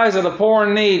cries of the poor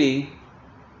and needy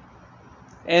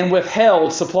and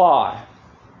withheld supply.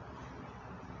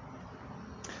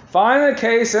 Find a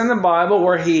case in the Bible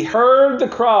where he heard the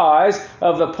cries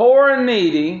of the poor and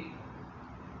needy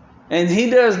and he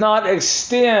does not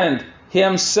extend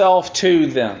himself to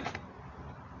them.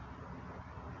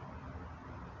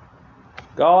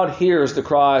 God hears the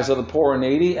cries of the poor and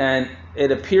needy, and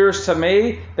it appears to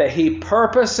me that he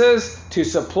purposes to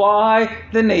supply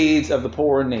the needs of the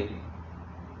poor and needy.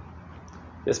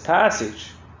 This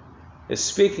passage is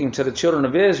speaking to the children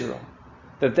of Israel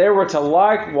that they were to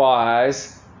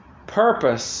likewise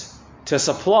purpose to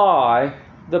supply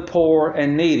the poor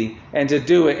and needy, and to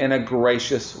do it in a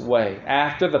gracious way,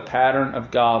 after the pattern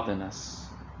of godliness.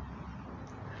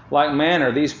 Like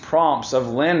manner, these prompts of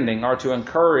lending are to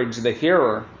encourage the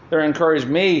hearer. They're to encourage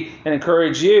me and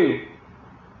encourage you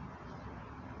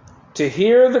to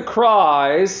hear the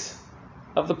cries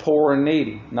of the poor and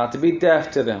needy, not to be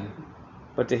deaf to them,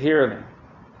 but to hear them.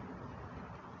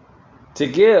 To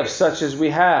give such as we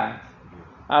have.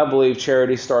 I believe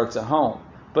charity starts at home,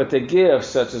 but to give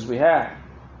such as we have.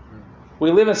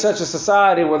 We live in such a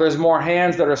society where there's more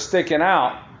hands that are sticking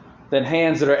out than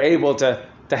hands that are able to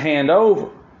hand over.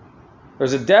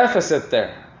 There's a deficit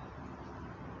there.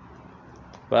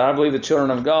 But I believe the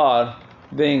children of God,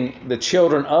 being the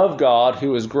children of God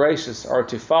who is gracious, are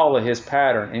to follow his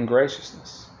pattern in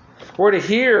graciousness. We're to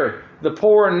hear the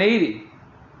poor and needy.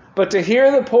 But to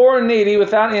hear the poor and needy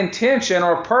without intention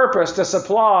or purpose to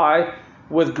supply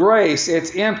with grace,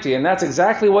 it's empty. And that's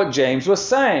exactly what James was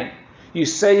saying. You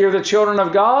say you're the children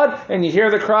of God, and you hear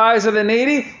the cries of the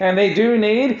needy, and they do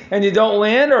need, and you don't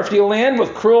lend, or if you lend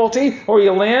with cruelty, or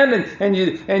you lend and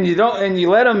you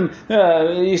let them,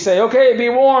 you say, okay, be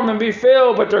warm and be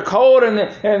filled, but they're cold and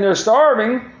they're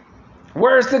starving.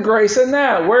 Where's the grace in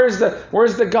that? Where's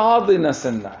the godliness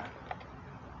in that?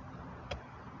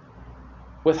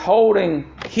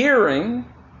 Withholding hearing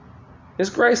is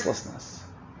gracelessness.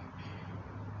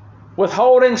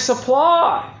 Withholding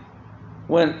supply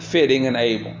when fitting and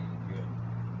able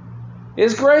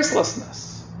is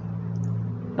gracelessness.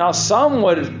 Now, some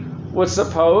would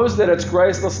suppose that it's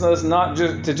gracelessness not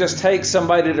just take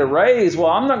somebody to raise. Well,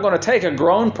 I'm not going to take a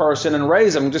grown person and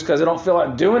raise them just because they don't feel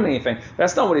like doing anything.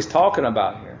 That's not what he's talking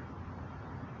about here.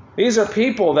 These are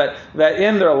people that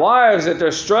in their lives, that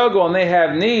they're struggling and they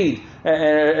have need.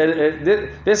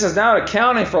 And this is not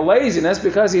accounting for laziness,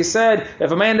 because he said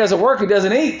if a man doesn't work, he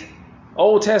doesn't eat.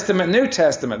 Old Testament, New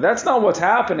Testament. That's not what's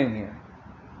happening here.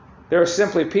 There are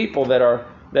simply people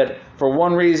that for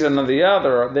one reason or the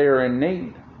other, they are in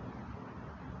need.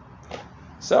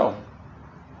 So,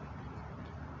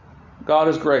 God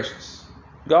is gracious.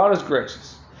 God is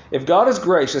gracious. If God is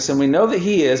gracious, and we know that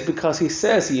he is because he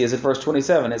says he is in verse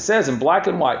 27, it says in black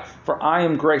and white, for I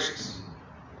am gracious.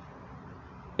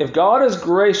 If God is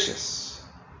gracious,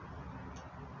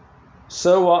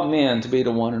 so ought men to be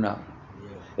to one another.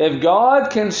 If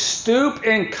God can stoop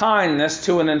in kindness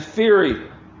to an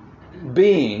inferior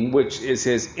being, which is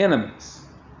his enemies,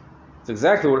 it's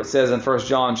exactly what it says in 1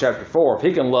 John chapter 4. If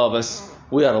he can love us,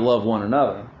 we ought to love one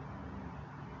another.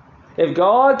 If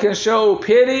God can show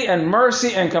pity and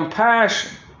mercy and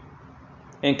compassion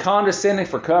in condescending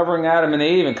for covering Adam and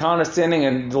Eve, and condescending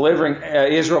and delivering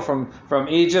Israel from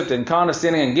Egypt, and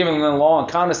condescending and giving them the law,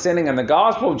 and condescending in the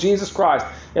gospel of Jesus Christ,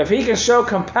 if he can show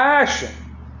compassion,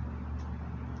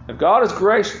 if God is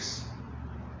gracious,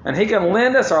 and he can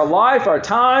lend us our life, our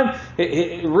time,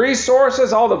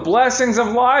 resources, all the blessings of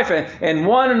life, and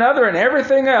one another and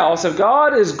everything else, if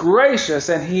God is gracious,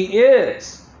 and he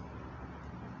is,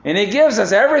 and he gives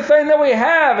us everything that we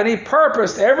have, and he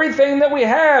purposed everything that we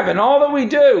have and all that we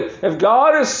do, if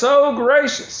God is so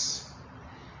gracious,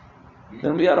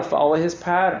 then we ought to follow his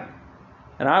pattern.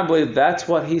 And I believe that's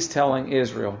what he's telling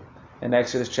Israel in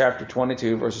Exodus chapter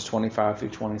 22, verses 25 through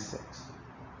 26.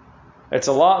 It's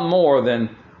a lot more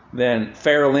than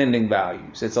fair lending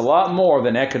values. It's a lot more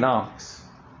than economics.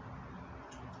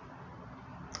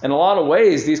 In a lot of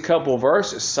ways, these couple of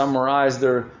verses summarize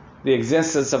the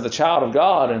existence of the child of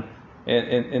God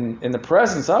and in the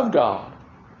presence of God.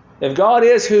 If God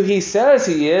is who he says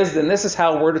he is, then this is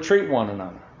how we're to treat one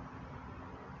another.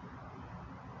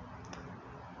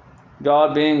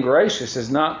 God being gracious is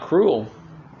not cruel.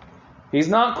 He's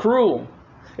not cruel.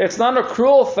 It's not a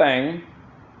cruel thing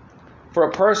for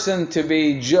a person to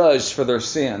be judged for their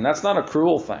sin. That's not a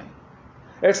cruel thing.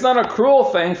 It's not a cruel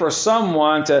thing for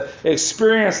someone to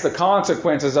experience the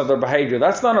consequences of their behavior.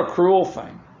 That's not a cruel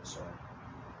thing.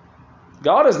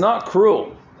 God is not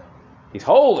cruel. He's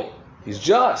holy. He's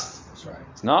just.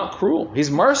 He's not cruel.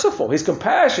 He's merciful. He's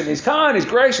compassionate. He's kind. He's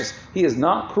gracious. He is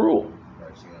not cruel.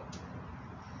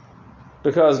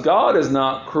 Because God is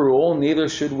not cruel, neither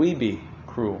should we be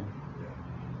cruel.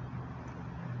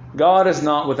 God is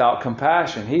not without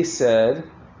compassion. He said,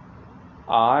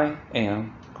 I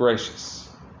am gracious.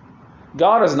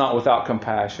 God is not without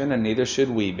compassion, and neither should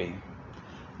we be.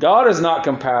 God is not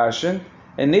compassion,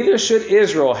 and neither should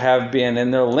Israel have been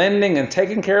in their lending and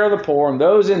taking care of the poor and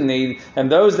those in need,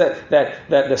 and those that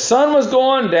the sun was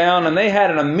going down and they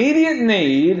had an immediate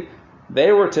need.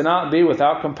 They were to not be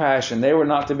without compassion. They were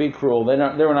not to be cruel. They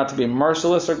were not to be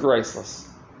merciless or graceless.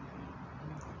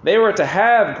 They were to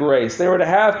have grace. They were to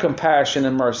have compassion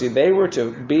and mercy. They were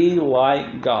to be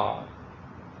like God.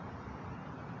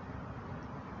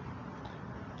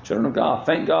 Children of God,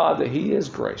 thank God that he is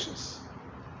gracious.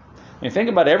 And think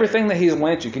about everything that he's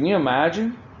lent you. Can you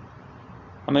imagine?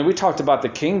 I mean, we talked about the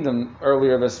kingdom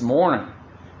earlier this morning.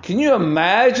 Can you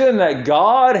imagine that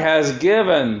God has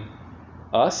given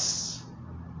us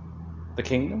the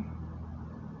kingdom?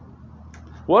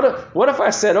 What if I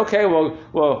said, okay,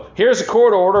 well, here's a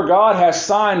court order. God has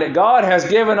signed it. God has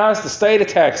given us the state of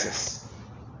Texas.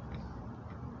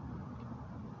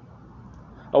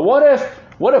 Or what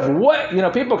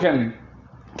if people can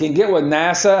get with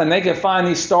NASA and they can find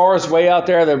these stars way out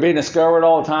there that are being discovered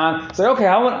all the time. Say, okay,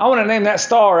 I want to name that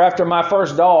star after my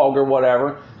first dog or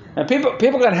whatever. And people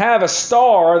can have a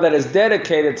star that is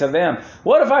dedicated to them.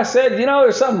 What if I said,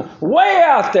 there's something way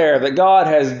out there that God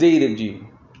has deeded you?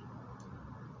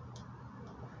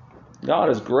 God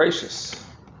is gracious.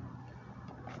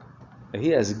 He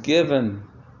has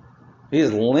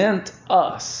lent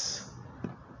us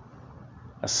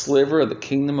a sliver of the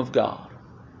kingdom of God.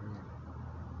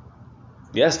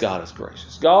 Yes, God is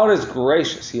gracious. God is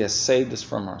gracious. He has saved us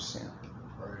from our sin.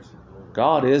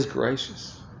 God is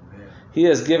gracious. He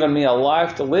has given me a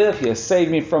life to live. He has saved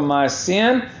me from my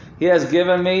sin. He has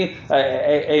given me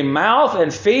a mouth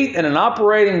and feet and an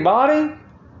operating body.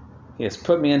 He has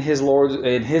put me in His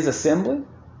assembly.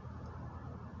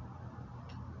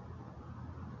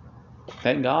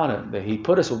 Thank God that He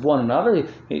put us with one another.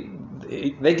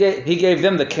 He gave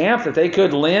them the camp that they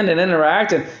could lend and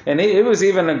interact, and it was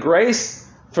even a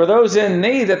grace for those in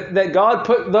need that God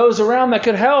put those around that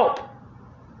could help.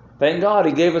 Thank God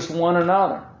He gave us one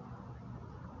another.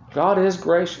 God is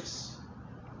gracious.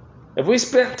 If we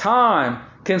spent time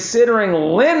considering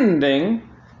lending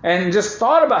and just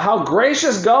thought about how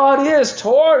gracious God is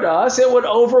toward us, it would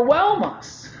overwhelm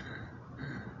us.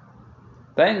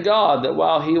 Thank God that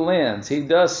while He lends, He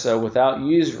does so without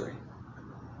usury.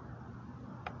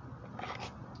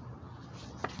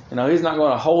 He's not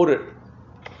going to hold it.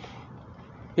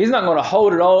 He's not going to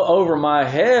hold it all over my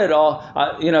head.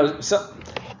 I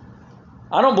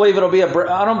don't believe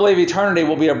I don't believe eternity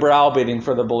will be a browbeating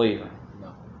for the believer.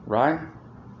 No. Right?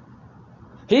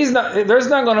 There's not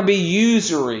going to be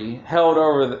usury held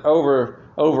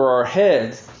over our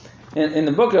heads. In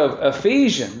the book of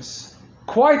Ephesians,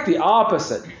 quite the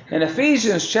opposite. In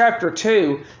Ephesians chapter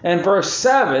 2 and verse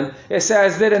 7, it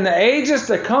says that in the ages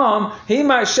to come, He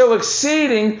might show the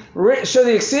exceeding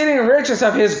riches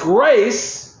of His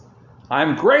grace.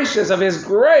 I'm gracious of His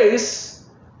grace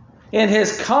in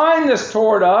His kindness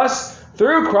toward us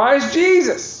through Christ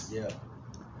Jesus. Yeah.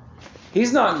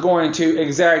 He's not going to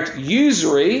exact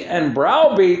usury and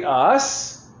browbeat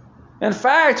us. In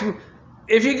fact,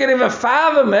 if you can even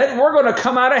fathom it, we're going to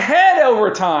come out ahead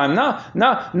over time.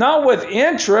 Not with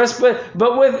interest,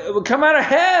 but come out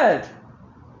ahead.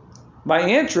 By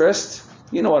interest,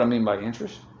 you know what I mean by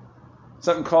interest.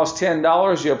 Something costs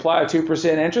 $10, you apply a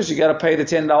 2% interest, you got to pay the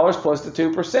 $10 plus the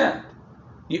 2%.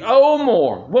 You owe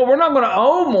more. Well, we're not going to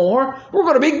owe more. We're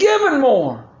going to be given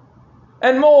more.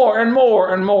 And more and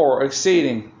more and more,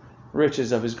 exceeding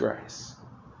riches of His grace.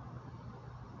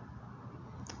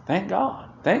 Thank God.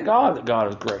 Thank God that God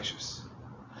is gracious.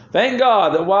 Thank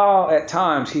God that while at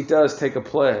times He does take a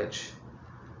pledge,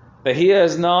 that He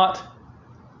is not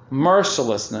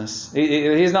mercilessness. He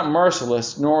is not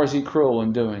merciless, nor is He cruel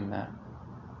in doing that.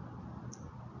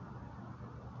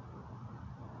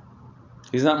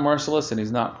 He's not merciless and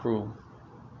He's not cruel.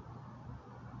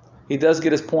 He does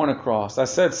get His point across. I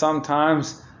said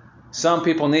sometimes some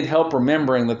people need help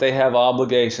remembering that they have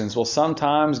obligations. Well,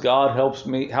 sometimes God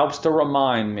helps to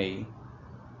remind me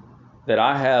that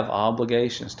I have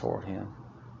obligations toward Him.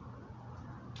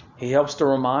 He helps to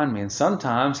remind me. And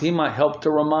sometimes He might help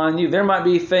to remind you. There might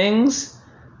be things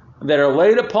that are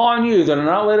laid upon you that are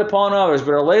not laid upon others,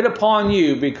 but are laid upon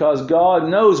you because God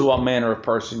knows what manner of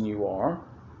person you are.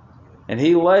 And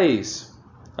He lays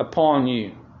upon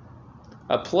you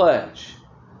a pledge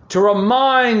to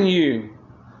remind you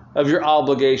of your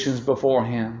obligations before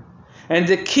Him and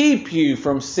to keep you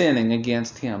from sinning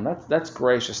against Him. That's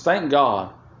gracious. Thank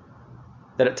God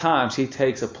that at times He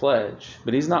takes a pledge,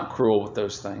 but He's not cruel with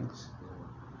those things.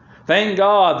 Thank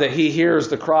God that He hears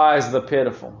the cries of the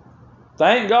pitiful.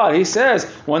 Thank God. He says,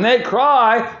 when they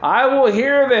cry, I will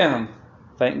hear them.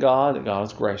 Thank God that God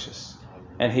is gracious.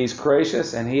 And He's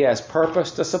gracious and He has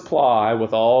purpose to supply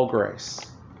with all grace.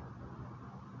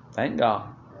 Thank God.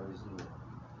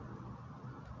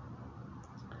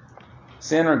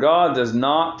 Sinner, God does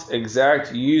not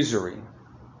exact usury.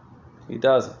 He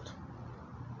doesn't.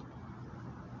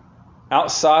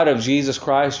 Outside of Jesus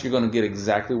Christ, you're going to get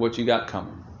exactly what you got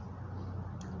coming.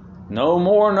 No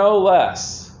more, no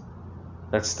less.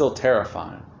 That's still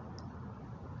terrifying.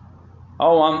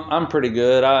 Oh, I'm pretty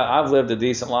good. I've lived a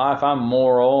decent life. I'm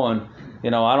moral,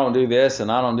 and I don't do this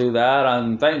and I don't do that.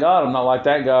 And thank God I'm not like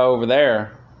that guy over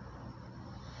there.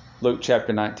 Luke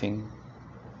chapter 19.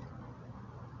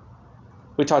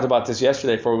 We talked about this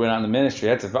yesterday before we went out in the ministry.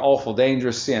 That's an awful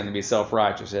dangerous sin to be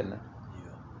self-righteous, isn't it?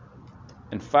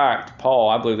 In fact, Paul,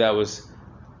 I believe that was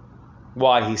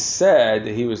why he said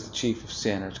that he was the chief of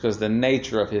sinners, because the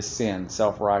nature of his sin,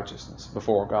 self-righteousness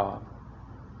before God.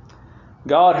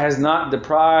 God has not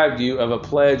deprived you of a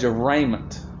pledge of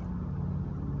raiment.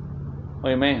 What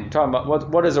do you mean? I'm talking about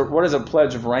what is a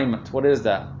pledge of raiment? What is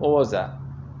that? What was that?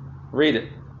 Read it.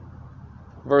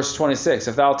 Verse 26,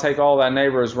 if thou take all thy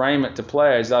neighbor's raiment to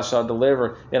pledge, thou shalt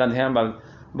deliver it unto him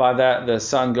by that the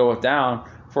sun goeth down,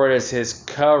 for it is his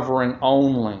covering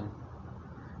only.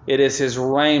 It is his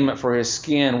raiment for his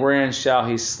skin, wherein shall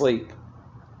he sleep.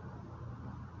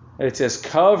 It's his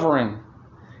covering.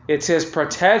 It's his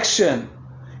protection.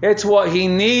 It's what he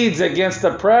needs against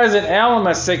the present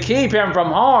elements to keep him from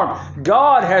harm.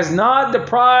 God has not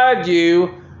deprived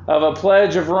you of a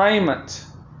pledge of raiment,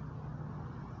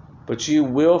 but you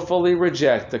willfully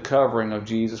reject the covering of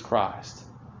Jesus Christ.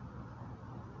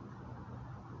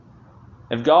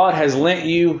 If God has lent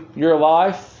you your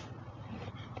life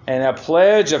and a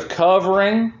pledge of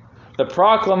covering, the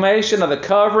proclamation of the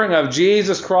covering of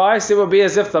Jesus Christ, it would be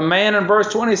as if the man in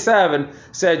verse 27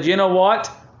 said, you know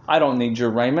what? I don't need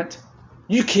your raiment.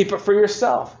 You keep it for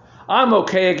yourself. I'm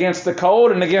okay against the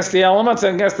cold and against the elements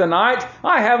and against the night.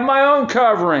 I have my own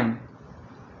covering.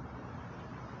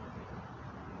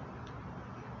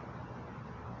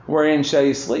 Wherein shall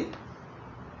you sleep?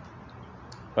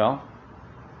 Well,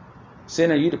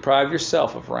 sinner, you deprive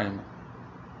yourself of raiment.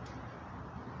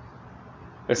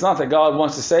 It's not that God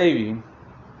wants to save you.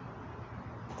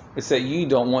 It's that you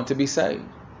don't want to be saved.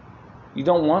 You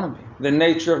don't want to be. The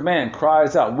nature of man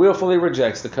cries out, willfully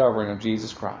rejects the covering of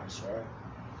Jesus Christ. Right.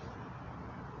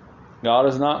 God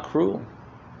is not cruel.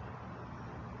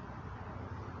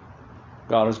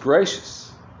 God is gracious.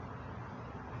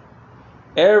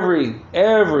 Every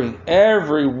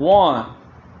one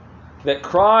that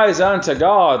cries unto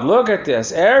God, look at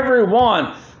this, every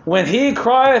one, when he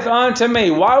crieth unto me.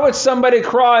 Why would somebody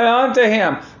cry unto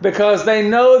him? Because they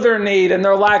know their need and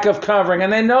their lack of covering,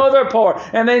 and they know they're poor,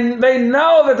 and they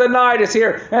know that the night is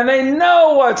here, and they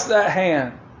know what's at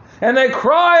hand, and they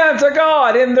cry unto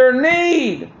God in their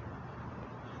need.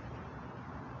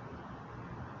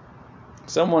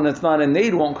 Someone that's not in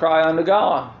need won't cry unto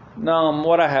God. No,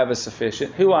 what I have is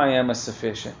sufficient. Who I am is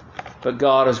sufficient. But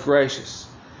God is gracious.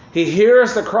 He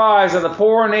hears the cries of the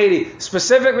poor and needy,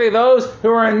 specifically those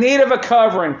who are in need of a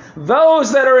covering.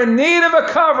 Those that are in need of a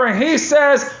covering, He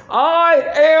says, I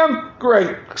am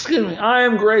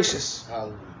gracious.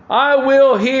 Hallelujah. I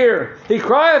will hear. He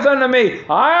crieth unto me,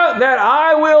 that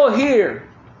I will hear,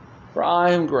 for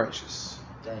I am gracious.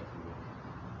 Thank you.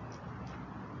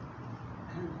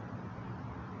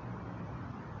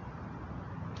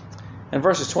 In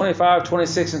verses 25,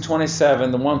 26, and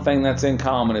 27, the one thing that's in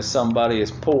common is somebody is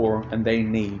poor and they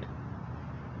need.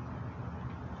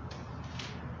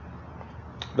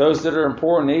 Those that are in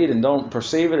poor need and don't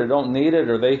perceive it or don't need it,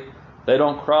 or they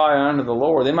don't cry unto the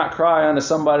Lord. They might cry unto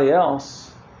somebody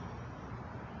else.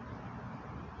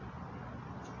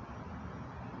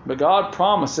 But God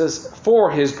promises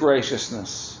for His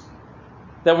graciousness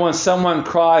that when someone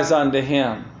cries unto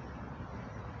Him,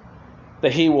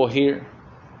 that He will hear.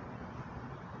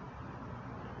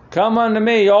 Come unto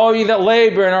me, all ye that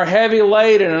labor and are heavy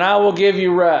laden, and I will give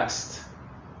you rest.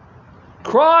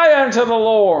 Cry unto the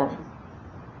Lord.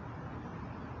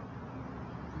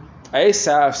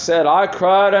 Asaph said, I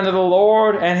cried unto the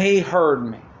Lord, and He heard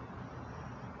me.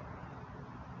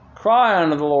 Cry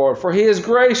unto the Lord, for He is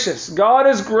gracious. God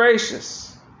is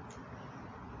gracious.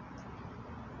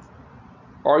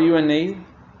 Are you in need?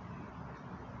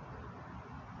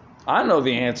 I know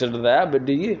the answer to that, but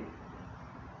do you?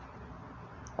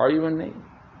 Are you in need?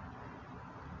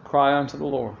 Cry unto the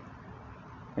Lord,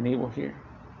 and He will hear.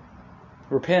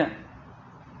 Repent.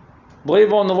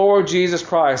 Believe on the Lord Jesus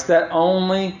Christ, that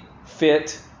only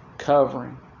fit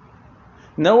covering.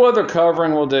 No other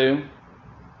covering will do.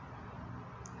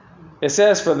 It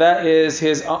says, for that is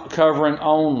His covering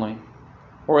only,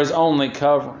 or His only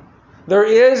covering. There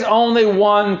is only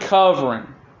one covering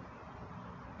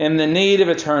in the need of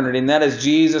eternity, and that is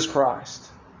Jesus Christ.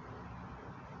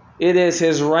 It is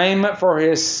His raiment for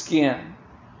His skin.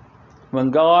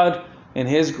 When God, in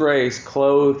His grace,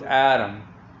 clothed Adam,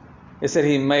 it said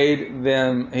He made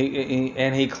them,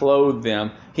 and He clothed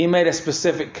them. He made a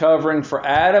specific covering for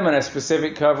Adam and a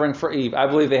specific covering for Eve. I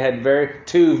believe they had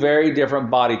two very different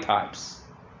body types.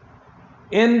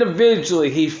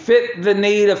 Individually, He fit the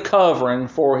need of covering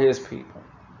for His people.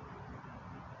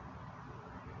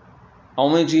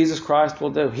 Only Jesus Christ will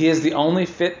do. He is the only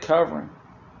fit covering.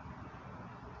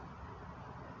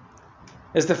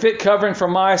 It's the fit covering for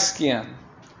my skin.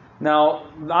 Now,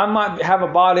 I might have a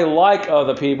body like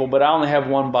other people, but I only have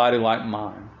one body like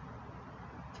mine.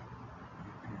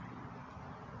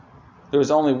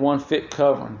 There's only one fit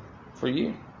covering for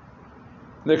you.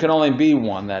 There can only be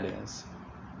one, that is.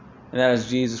 And that is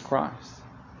Jesus Christ.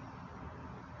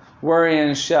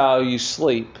 Wherein shall you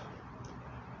sleep?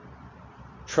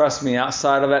 Trust me,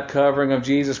 outside of that covering of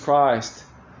Jesus Christ,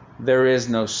 there is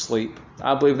no sleep.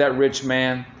 I believe that rich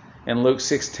man in Luke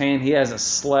 16, he hasn't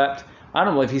slept. I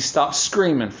don't believe he stopped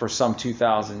screaming for some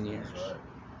 2,000 years.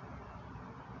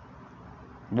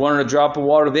 Wanted a drop of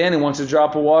water then, he wants a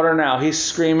drop of water now. He's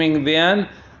screaming then,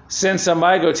 send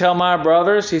somebody, go tell my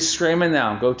brothers. He's screaming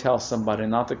now, go tell somebody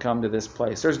not to come to this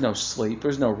place. There's no sleep,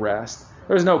 there's no rest,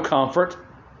 there's no comfort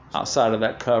outside of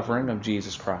that covering of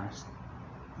Jesus Christ.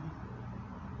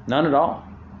 None at all.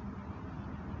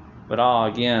 But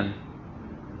again,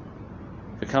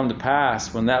 to come to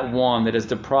pass when that one that is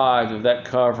deprived of that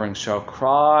covering shall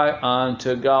cry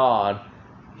unto God,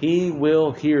 He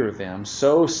will hear them.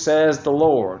 So says the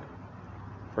Lord,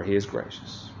 for He is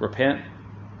gracious. Repent,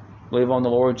 believe on the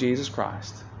Lord Jesus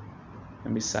Christ,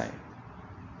 and be saved.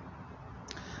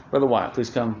 Brother Wyatt,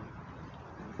 please come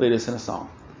lead us in a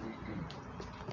song.